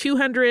climbed to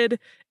 200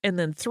 and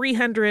then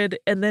 300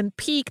 and then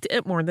peaked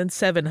at more than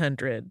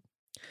 700.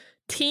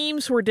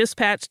 Teams were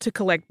dispatched to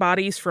collect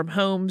bodies from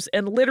homes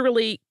and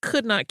literally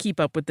could not keep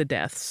up with the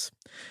deaths.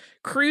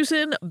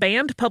 Cruzen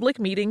banned public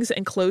meetings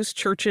and closed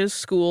churches,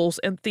 schools,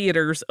 and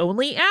theaters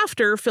only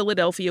after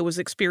Philadelphia was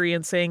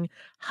experiencing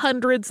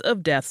hundreds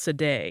of deaths a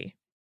day.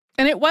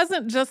 And it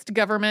wasn't just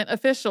government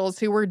officials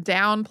who were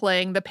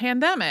downplaying the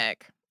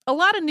pandemic. A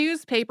lot of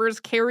newspapers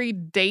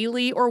carried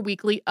daily or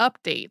weekly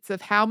updates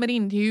of how many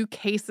new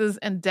cases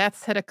and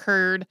deaths had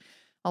occurred,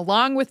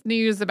 along with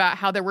news about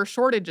how there were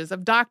shortages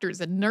of doctors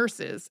and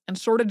nurses and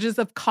shortages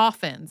of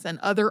coffins and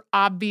other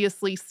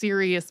obviously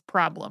serious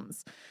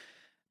problems.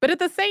 But at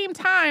the same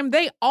time,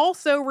 they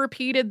also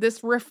repeated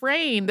this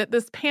refrain that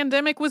this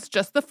pandemic was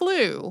just the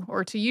flu,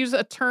 or to use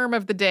a term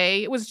of the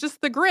day, it was just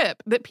the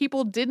grip, that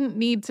people didn't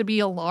need to be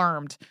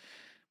alarmed.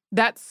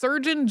 That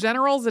Surgeon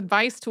General's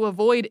advice to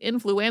avoid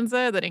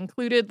influenza that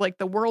included like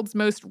the world's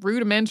most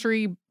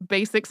rudimentary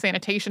basic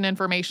sanitation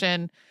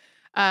information,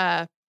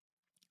 that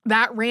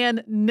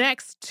ran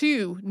next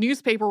to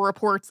newspaper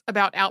reports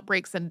about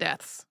outbreaks and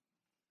deaths.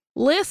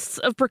 Lists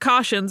of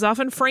precautions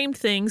often framed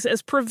things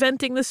as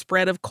preventing the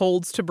spread of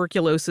colds,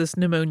 tuberculosis,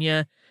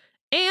 pneumonia,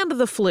 and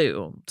the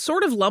flu,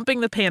 sort of lumping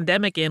the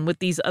pandemic in with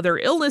these other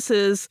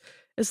illnesses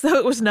as though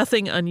it was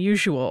nothing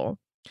unusual.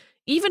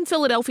 Even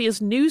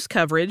Philadelphia's news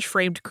coverage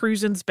framed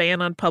Cruzen's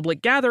ban on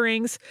public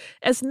gatherings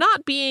as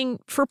not being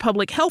for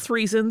public health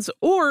reasons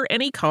or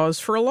any cause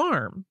for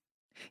alarm.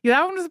 Yeah,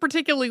 that one was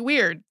particularly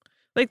weird.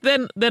 Like,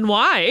 then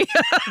why?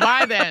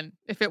 Why then,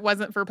 if it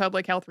wasn't for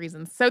public health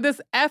reasons? So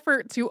this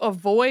effort to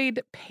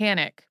avoid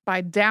panic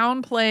by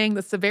downplaying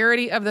the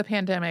severity of the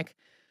pandemic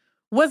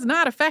was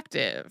not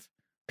effective.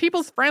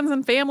 People's friends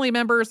and family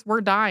members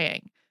were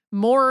dying.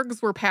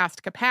 Morgues were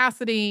past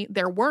capacity.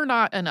 There were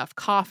not enough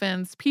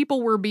coffins.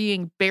 People were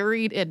being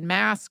buried in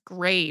mass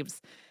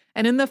graves.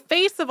 And in the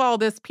face of all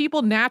this,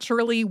 people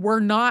naturally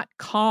were not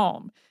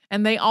calm.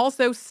 And they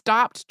also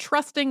stopped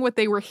trusting what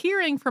they were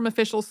hearing from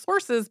official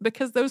sources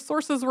because those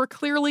sources were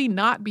clearly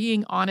not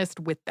being honest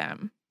with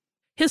them.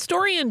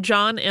 Historian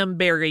John M.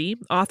 Barry,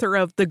 author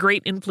of The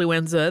Great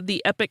Influenza,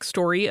 the epic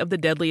story of the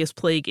deadliest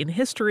plague in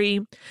history,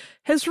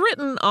 has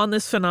written on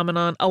this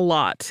phenomenon a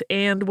lot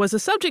and was a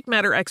subject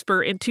matter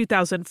expert in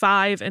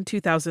 2005 and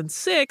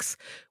 2006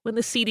 when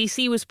the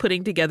CDC was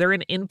putting together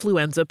an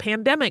influenza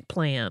pandemic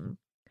plan.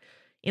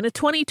 In a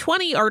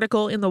 2020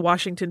 article in the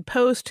Washington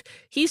Post,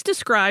 he's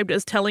described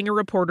as telling a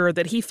reporter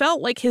that he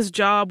felt like his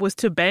job was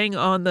to bang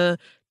on the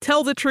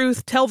tell the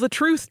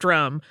truth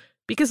drum,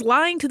 because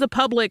lying to the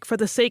public for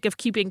the sake of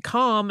keeping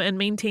calm and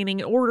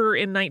maintaining order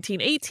in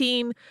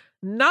 1918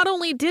 not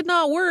only did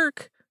not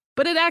work,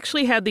 but it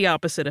actually had the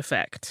opposite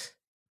effect.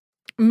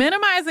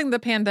 Minimizing the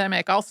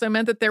pandemic also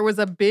meant that there was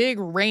a big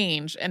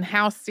range in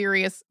how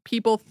serious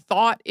people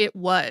thought it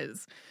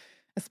was,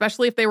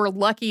 especially if they were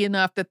lucky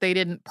enough that they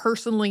didn't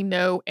personally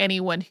know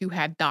anyone who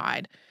had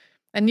died.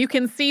 And you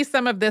can see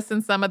some of this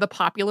in some of the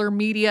popular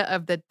media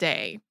of the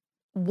day.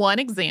 One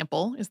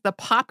example is the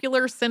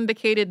popular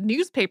syndicated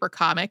newspaper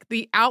comic,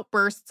 The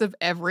Outbursts of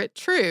Everett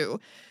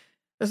True.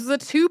 This is a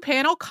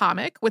 2-panel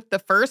comic, with the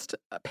first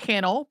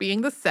panel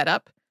being the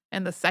setup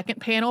and the second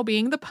panel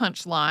being the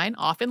punchline,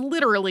 often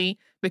literally,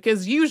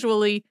 because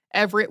usually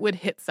Everett would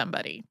hit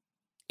somebody.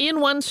 In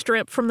one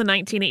strip from the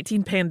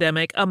 1918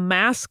 pandemic, a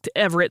masked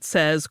Everett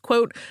says,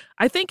 quote,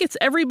 "I think it's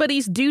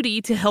everybody's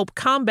duty to help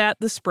combat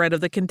the spread of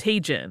the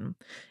contagion."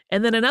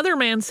 And then another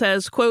man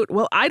says, quote,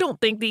 "Well, I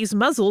don't think these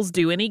muzzles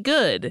do any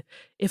good.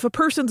 If a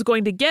person's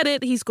going to get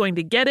it, he's going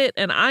to get it,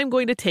 and I'm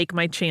going to take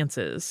my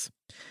chances."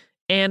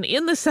 And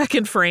in the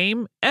second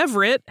frame,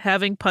 Everett,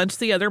 having punched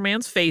the other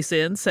man's face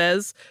in,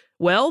 says,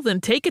 "Well, then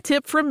take a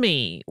tip from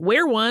me.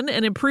 Wear one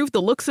and improve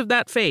the looks of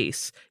that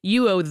face.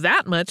 You owe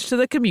that much to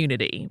the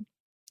community."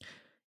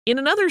 In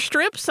another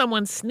strip,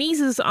 someone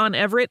sneezes on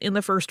Everett in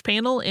the first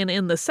panel, and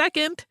in the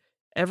second,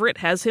 Everett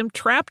has him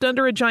trapped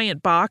under a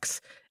giant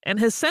box and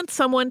has sent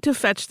someone to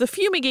fetch the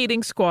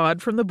fumigating squad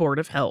from the Board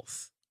of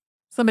Health.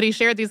 Somebody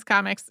shared these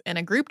comics in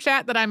a group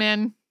chat that I'm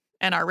in,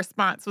 and our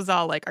response was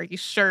all like, "Are you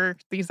sure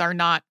these are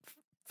not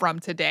from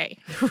today?"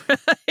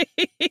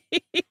 Right.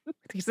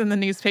 These in the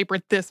newspaper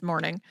this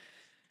morning.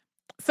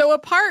 So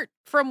apart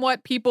from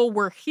what people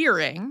were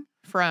hearing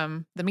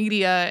from the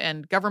media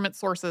and government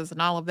sources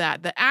and all of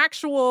that, the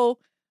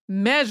actual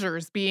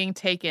measures being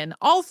taken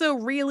also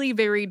really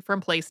varied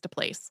from place to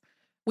place.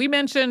 We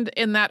mentioned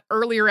in that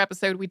earlier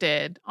episode we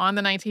did on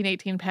the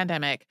 1918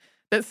 pandemic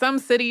that some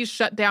cities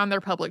shut down their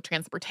public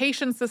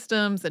transportation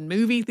systems and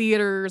movie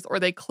theaters, or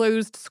they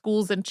closed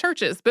schools and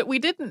churches. But we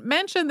didn't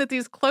mention that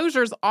these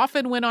closures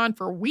often went on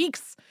for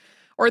weeks,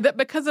 or that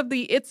because of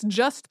the "it's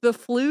just the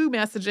flu"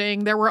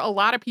 messaging, there were a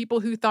lot of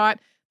people who thought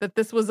that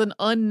this was an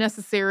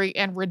unnecessary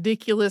and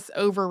ridiculous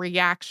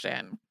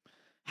overreaction.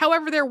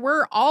 However, there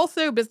were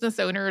also business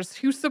owners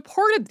who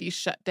supported these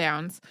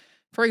shutdowns.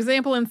 For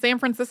example, in San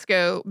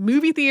Francisco,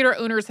 movie theater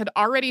owners had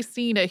already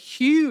seen a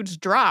huge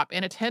drop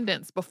in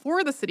attendance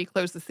before the city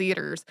closed the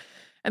theaters,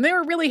 and they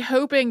were really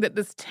hoping that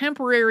this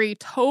temporary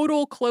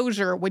total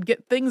closure would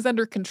get things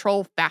under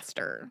control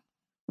faster.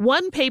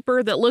 One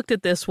paper that looked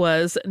at this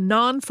was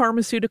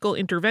Non-Pharmaceutical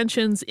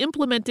Interventions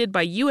Implemented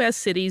by U.S.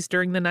 Cities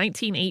During the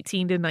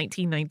 1918 to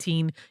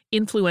 1919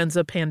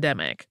 Influenza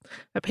Pandemic.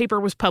 That paper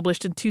was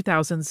published in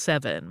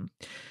 2007.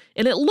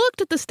 And it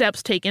looked at the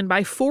steps taken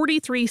by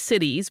 43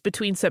 cities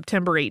between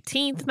September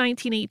 18th,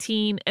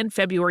 1918 and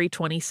February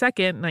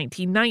 22nd,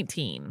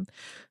 1919,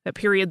 a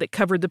period that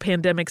covered the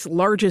pandemic's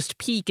largest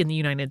peak in the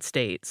United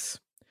States.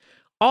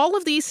 All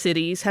of these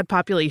cities had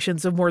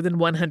populations of more than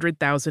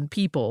 100,000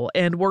 people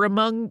and were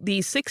among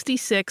the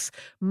 66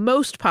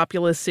 most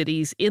populous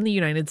cities in the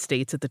United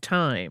States at the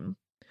time.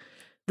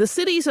 The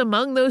cities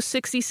among those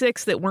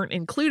 66 that weren't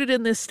included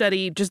in this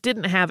study just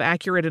didn't have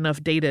accurate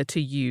enough data to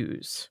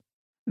use.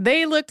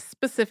 They looked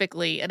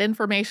specifically at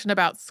information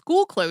about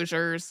school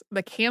closures,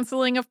 the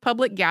canceling of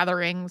public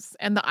gatherings,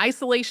 and the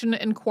isolation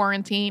and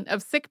quarantine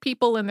of sick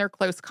people and their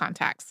close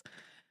contacts.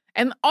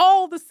 And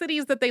all the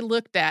cities that they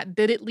looked at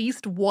did at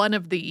least one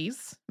of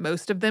these.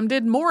 Most of them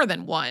did more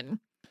than one.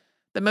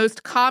 The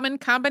most common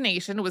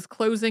combination was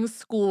closing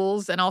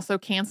schools and also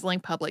canceling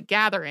public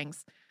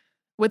gatherings.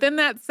 Within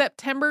that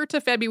September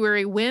to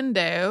February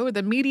window,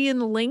 the median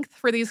length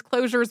for these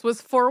closures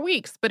was 4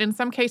 weeks, but in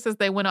some cases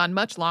they went on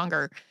much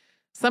longer.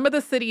 Some of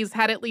the cities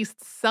had at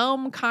least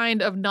some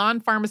kind of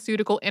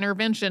non-pharmaceutical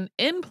intervention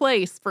in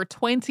place for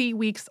 20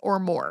 weeks or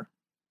more.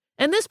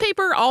 And this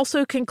paper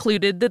also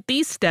concluded that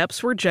these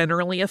steps were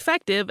generally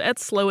effective at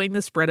slowing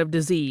the spread of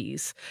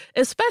disease,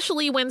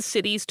 especially when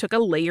cities took a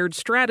layered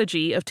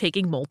strategy of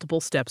taking multiple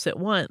steps at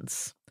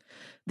once.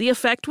 The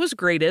effect was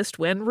greatest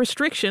when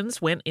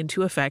restrictions went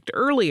into effect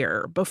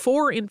earlier,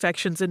 before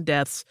infections and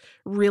deaths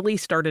really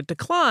started to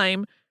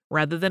climb,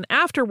 rather than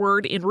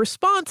afterward in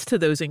response to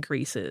those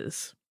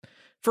increases.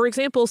 For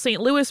example,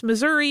 St. Louis,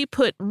 Missouri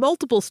put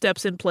multiple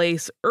steps in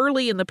place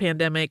early in the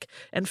pandemic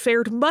and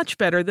fared much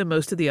better than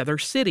most of the other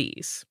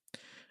cities.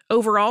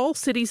 Overall,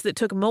 cities that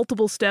took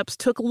multiple steps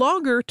took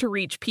longer to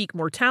reach peak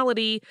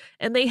mortality,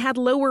 and they had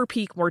lower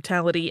peak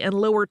mortality and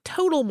lower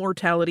total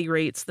mortality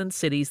rates than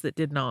cities that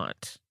did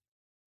not.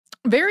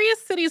 Various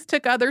cities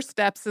took other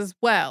steps as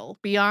well,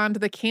 beyond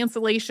the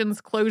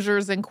cancellations,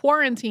 closures, and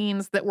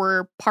quarantines that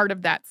were part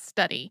of that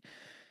study.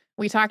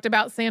 We talked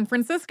about San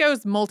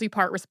Francisco's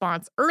multi-part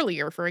response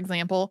earlier, for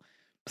example.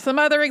 Some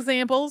other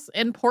examples: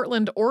 in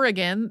Portland,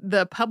 Oregon,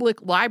 the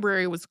public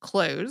library was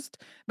closed,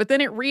 but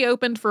then it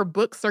reopened for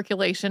book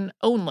circulation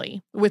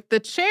only, with the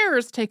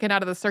chairs taken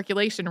out of the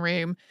circulation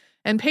room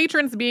and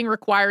patrons being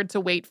required to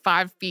wait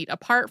 5 feet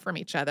apart from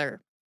each other.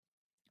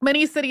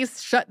 Many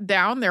cities shut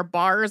down their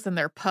bars and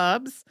their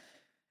pubs.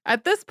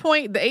 At this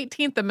point, the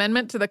 18th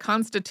Amendment to the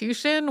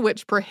Constitution,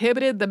 which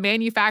prohibited the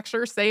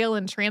manufacture, sale,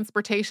 and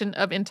transportation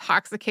of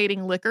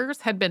intoxicating liquors,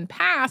 had been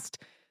passed,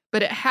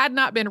 but it had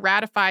not been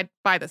ratified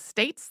by the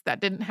states. That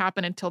didn't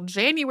happen until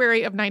January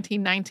of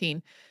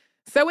 1919.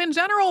 So in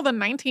general, the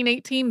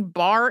 1918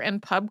 bar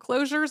and pub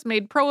closures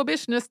made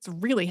prohibitionists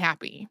really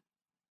happy.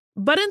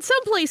 But in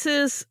some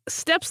places,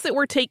 steps that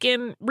were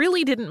taken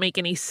really didn't make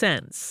any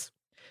sense.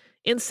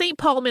 In St.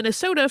 Paul,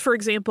 Minnesota, for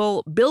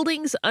example,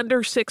 buildings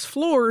under 6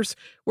 floors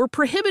were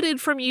prohibited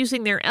from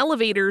using their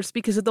elevators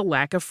because of the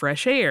lack of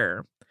fresh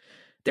air.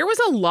 There was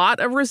a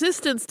lot of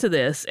resistance to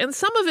this, and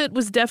some of it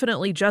was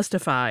definitely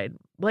justified.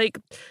 Like,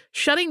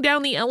 shutting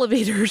down the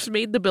elevators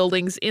made the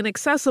buildings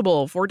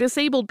inaccessible for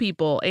disabled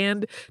people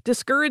and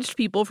discouraged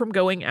people from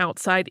going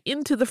outside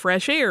into the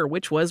fresh air,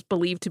 which was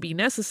believed to be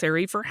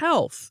necessary for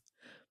health.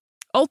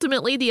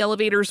 Ultimately, the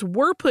elevators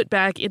were put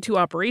back into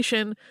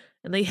operation,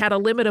 and they had a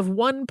limit of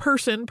 1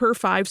 person per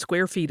 5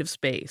 square feet of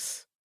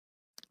space.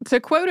 To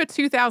quote a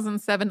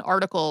 2007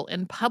 article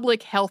in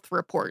Public Health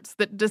Reports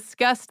that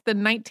discussed the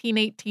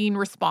 1918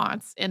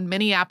 response in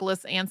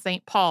Minneapolis and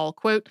St. Paul,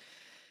 quote,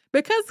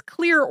 "Because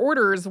clear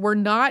orders were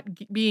not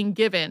being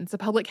given to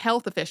public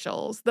health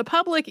officials, the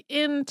public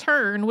in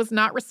turn was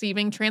not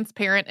receiving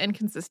transparent and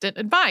consistent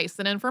advice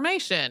and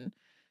information.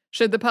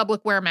 Should the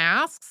public wear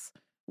masks?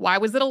 Why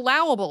was it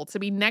allowable to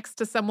be next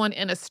to someone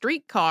in a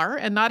streetcar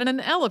and not in an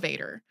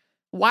elevator?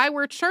 Why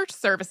were church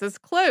services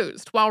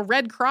closed while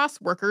Red Cross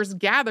workers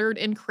gathered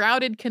in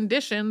crowded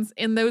conditions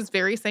in those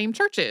very same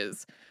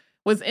churches?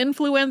 Was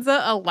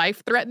influenza a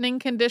life-threatening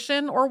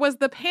condition, or was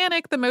the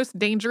panic the most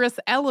dangerous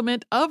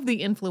element of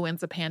the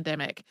influenza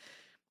pandemic?"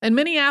 In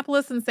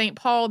Minneapolis and St.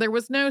 Paul, there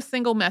was no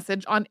single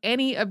message on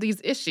any of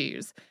these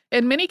issues.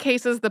 In many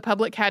cases, the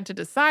public had to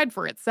decide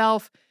for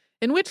itself,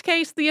 in which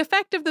case the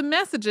effect of the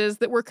messages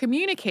that were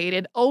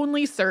communicated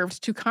only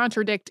served to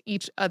contradict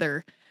each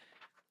other.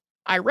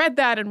 I read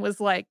that and was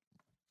like,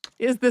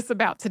 is this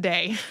about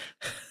today?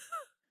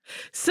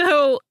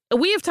 So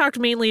we have talked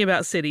mainly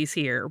about cities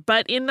here,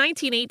 but in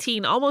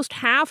 1918, almost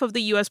half of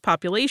the U.S.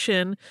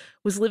 population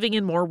was living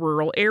in more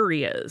rural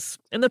areas,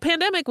 and the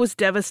pandemic was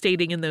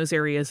devastating in those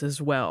areas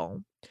as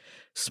well.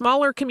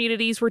 Smaller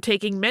communities were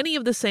taking many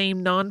of the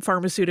same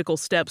non-pharmaceutical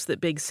steps that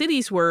big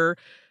cities were,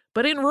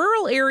 but in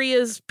rural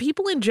areas,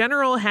 people in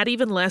general had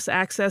even less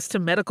access to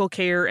medical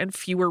care and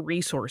fewer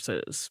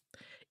resources.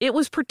 It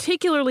was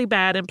particularly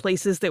bad in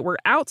places that were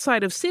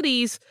outside of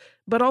cities,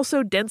 but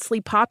also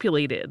densely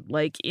populated,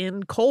 like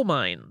in coal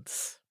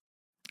mines.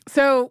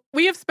 So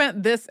we have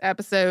spent this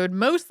episode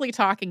mostly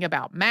talking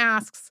about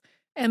masks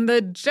and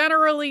the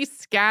generally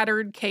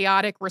scattered,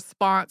 chaotic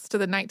response to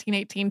the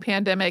 1918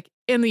 pandemic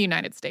in the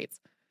United States.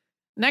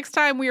 Next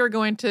time, we are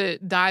going to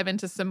dive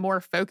into some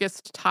more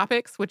focused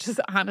topics, which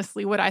is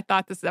honestly what I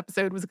thought this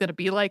episode was going to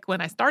be like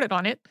when I started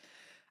on it.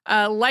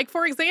 Like,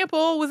 for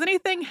example, was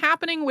anything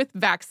happening with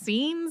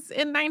vaccines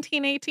in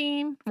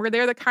 1918? Were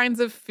there the kinds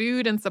of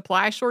food and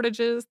supply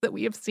shortages that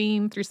we have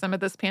seen through some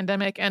of this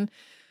pandemic? And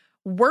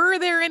were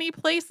there any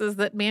places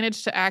that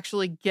managed to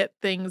actually get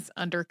things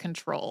under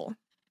control?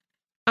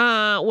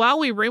 While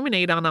we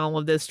ruminate on all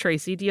of this,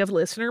 Tracy, do you have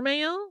listener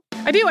mail?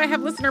 I do. I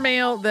have listener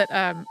mail that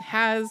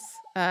has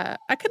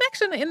a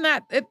connection in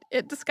that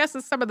it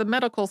discusses some of the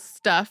medical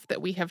stuff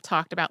that we have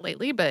talked about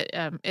lately, but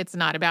it's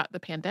not about the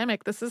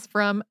pandemic. This is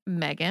from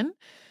Megan.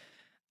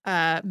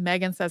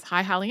 Megan says,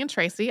 "Hi, Holly and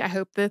Tracy. I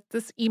hope that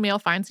this email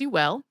finds you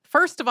well.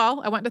 First of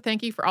all, I want to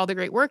thank you for all the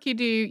great work you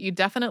do. You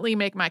definitely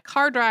make my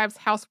car drives,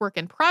 housework,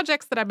 and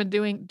projects that I've been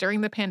doing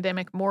during the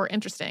pandemic more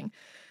interesting.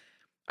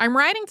 I'm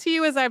writing to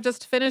you as I've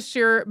just finished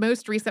your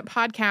most recent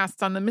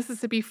podcasts on the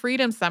Mississippi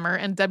Freedom Summer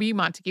and W.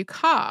 Montague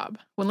Cobb.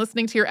 When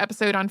listening to your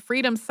episode on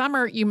Freedom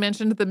Summer, you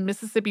mentioned the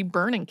Mississippi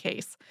burning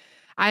case.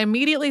 I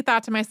immediately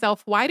thought to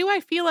myself, why do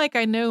I feel like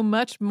I know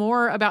much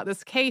more about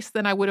this case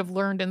than I would have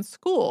learned in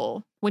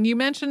school? When you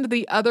mentioned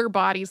the other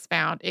bodies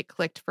found, it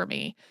clicked for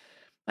me.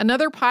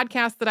 Another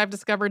podcast that I've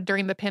discovered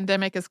during the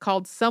pandemic is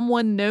called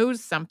Someone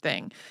Knows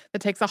Something,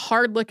 that takes a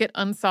hard look at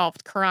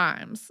unsolved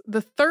crimes.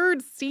 The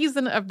third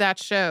season of that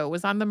show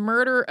was on the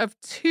murder of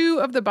 2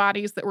 of the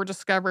bodies that were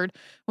discovered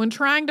when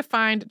trying to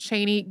find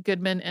Cheney,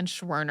 Goodman, and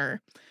Schwerner.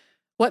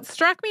 What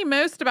struck me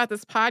most about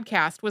this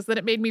podcast was that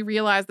it made me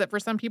realize that for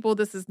some people,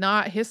 this is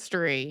not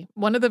history.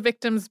 One of the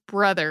victims'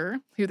 brother,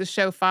 who the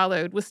show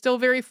followed, was still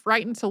very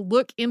frightened to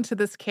look into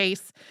this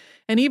case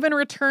and even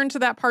return to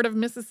that part of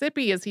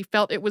Mississippi as he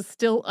felt it was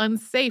still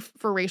unsafe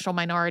for racial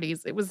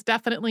minorities. It was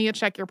definitely a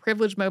check your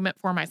privilege moment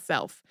for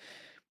myself.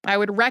 I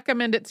would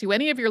recommend it to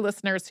any of your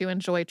listeners who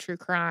enjoy true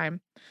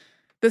crime.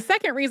 The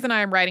second reason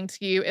I am writing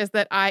to you is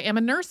that I am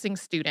a nursing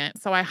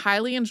student, so I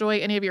highly enjoy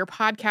any of your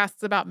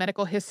podcasts about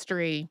medical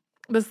history.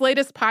 This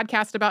latest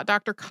podcast about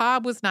Dr.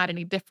 Cobb was not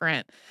any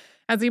different.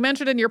 As you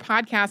mentioned in your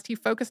podcast, he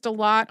focused a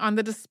lot on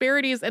the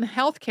disparities in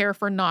healthcare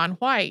for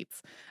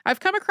non-whites. I've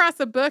come across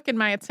a book in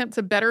my attempt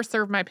to better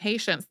serve my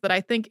patients that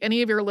I think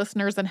any of your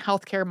listeners in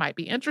healthcare might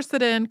be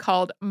interested in,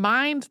 called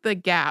Mind the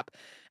Gap,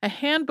 a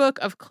handbook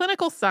of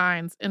clinical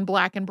signs in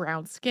Black and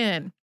brown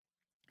skin.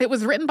 It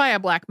was written by a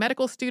Black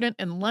medical student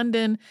in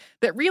London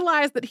that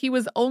realized that he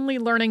was only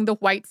learning the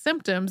white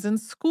symptoms in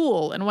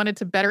school and wanted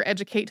to better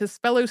educate his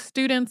fellow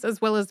students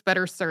as well as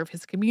better serve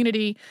his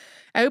community.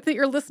 I hope that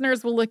your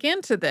listeners will look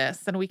into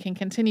this and we can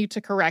continue to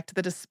correct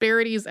the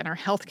disparities in our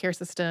healthcare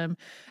system.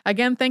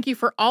 Again, thank you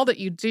for all that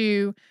you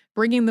do,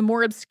 bringing the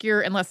more obscure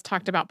and less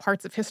talked about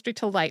parts of history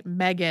to light,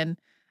 Megan."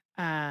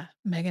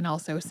 Megan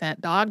also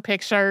sent dog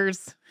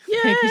pictures. Yay!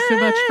 Thank you so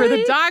much for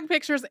the dog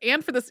pictures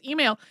and for this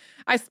email.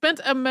 I spent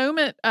a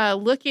moment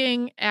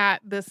looking at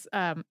this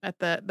at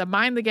the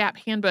Mind the Gap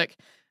handbook.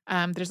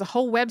 There's a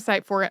whole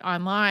website for it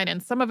online,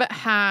 and some of it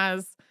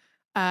has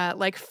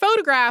like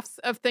photographs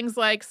of things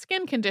like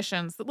skin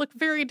conditions that look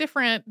very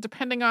different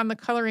depending on the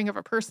coloring of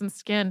a person's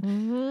skin.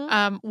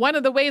 Mm-hmm. One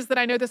of the ways that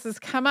I know this has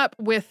come up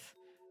with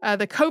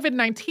the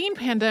COVID-19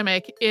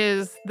 pandemic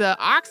is the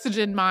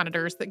oxygen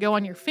monitors that go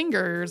on your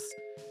fingers,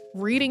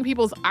 reading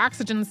people's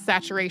oxygen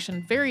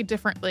saturation very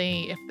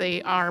differently if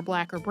they are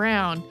Black or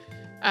brown.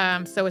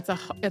 So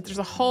there's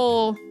a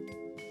whole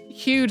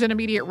huge and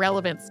immediate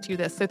relevance to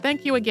this. So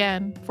thank you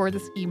again for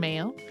this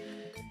email.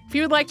 If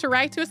you would like to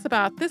write to us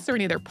about this or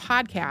any other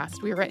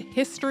podcast, we are at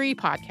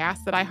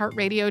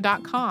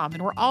historypodcast@iheartradio.com.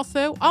 And we're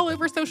also all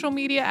over social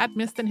media at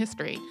Missed in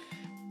History.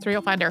 It's where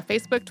you'll find our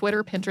Facebook,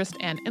 Twitter, Pinterest,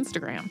 and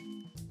Instagram.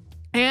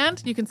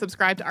 And you can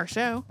subscribe to our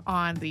show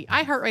on the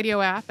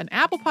iHeartRadio app and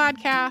Apple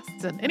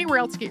Podcasts and anywhere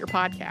else you get your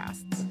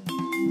podcasts.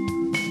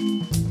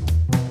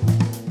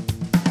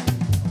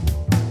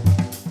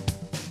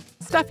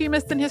 Stuff You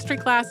Missed in History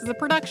Class is a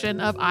production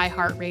of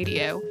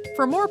iHeartRadio.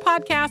 For more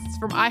podcasts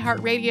from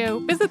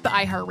iHeartRadio, visit the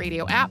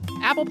iHeartRadio app,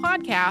 Apple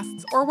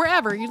Podcasts, or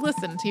wherever you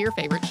listen to your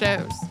favorite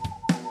shows.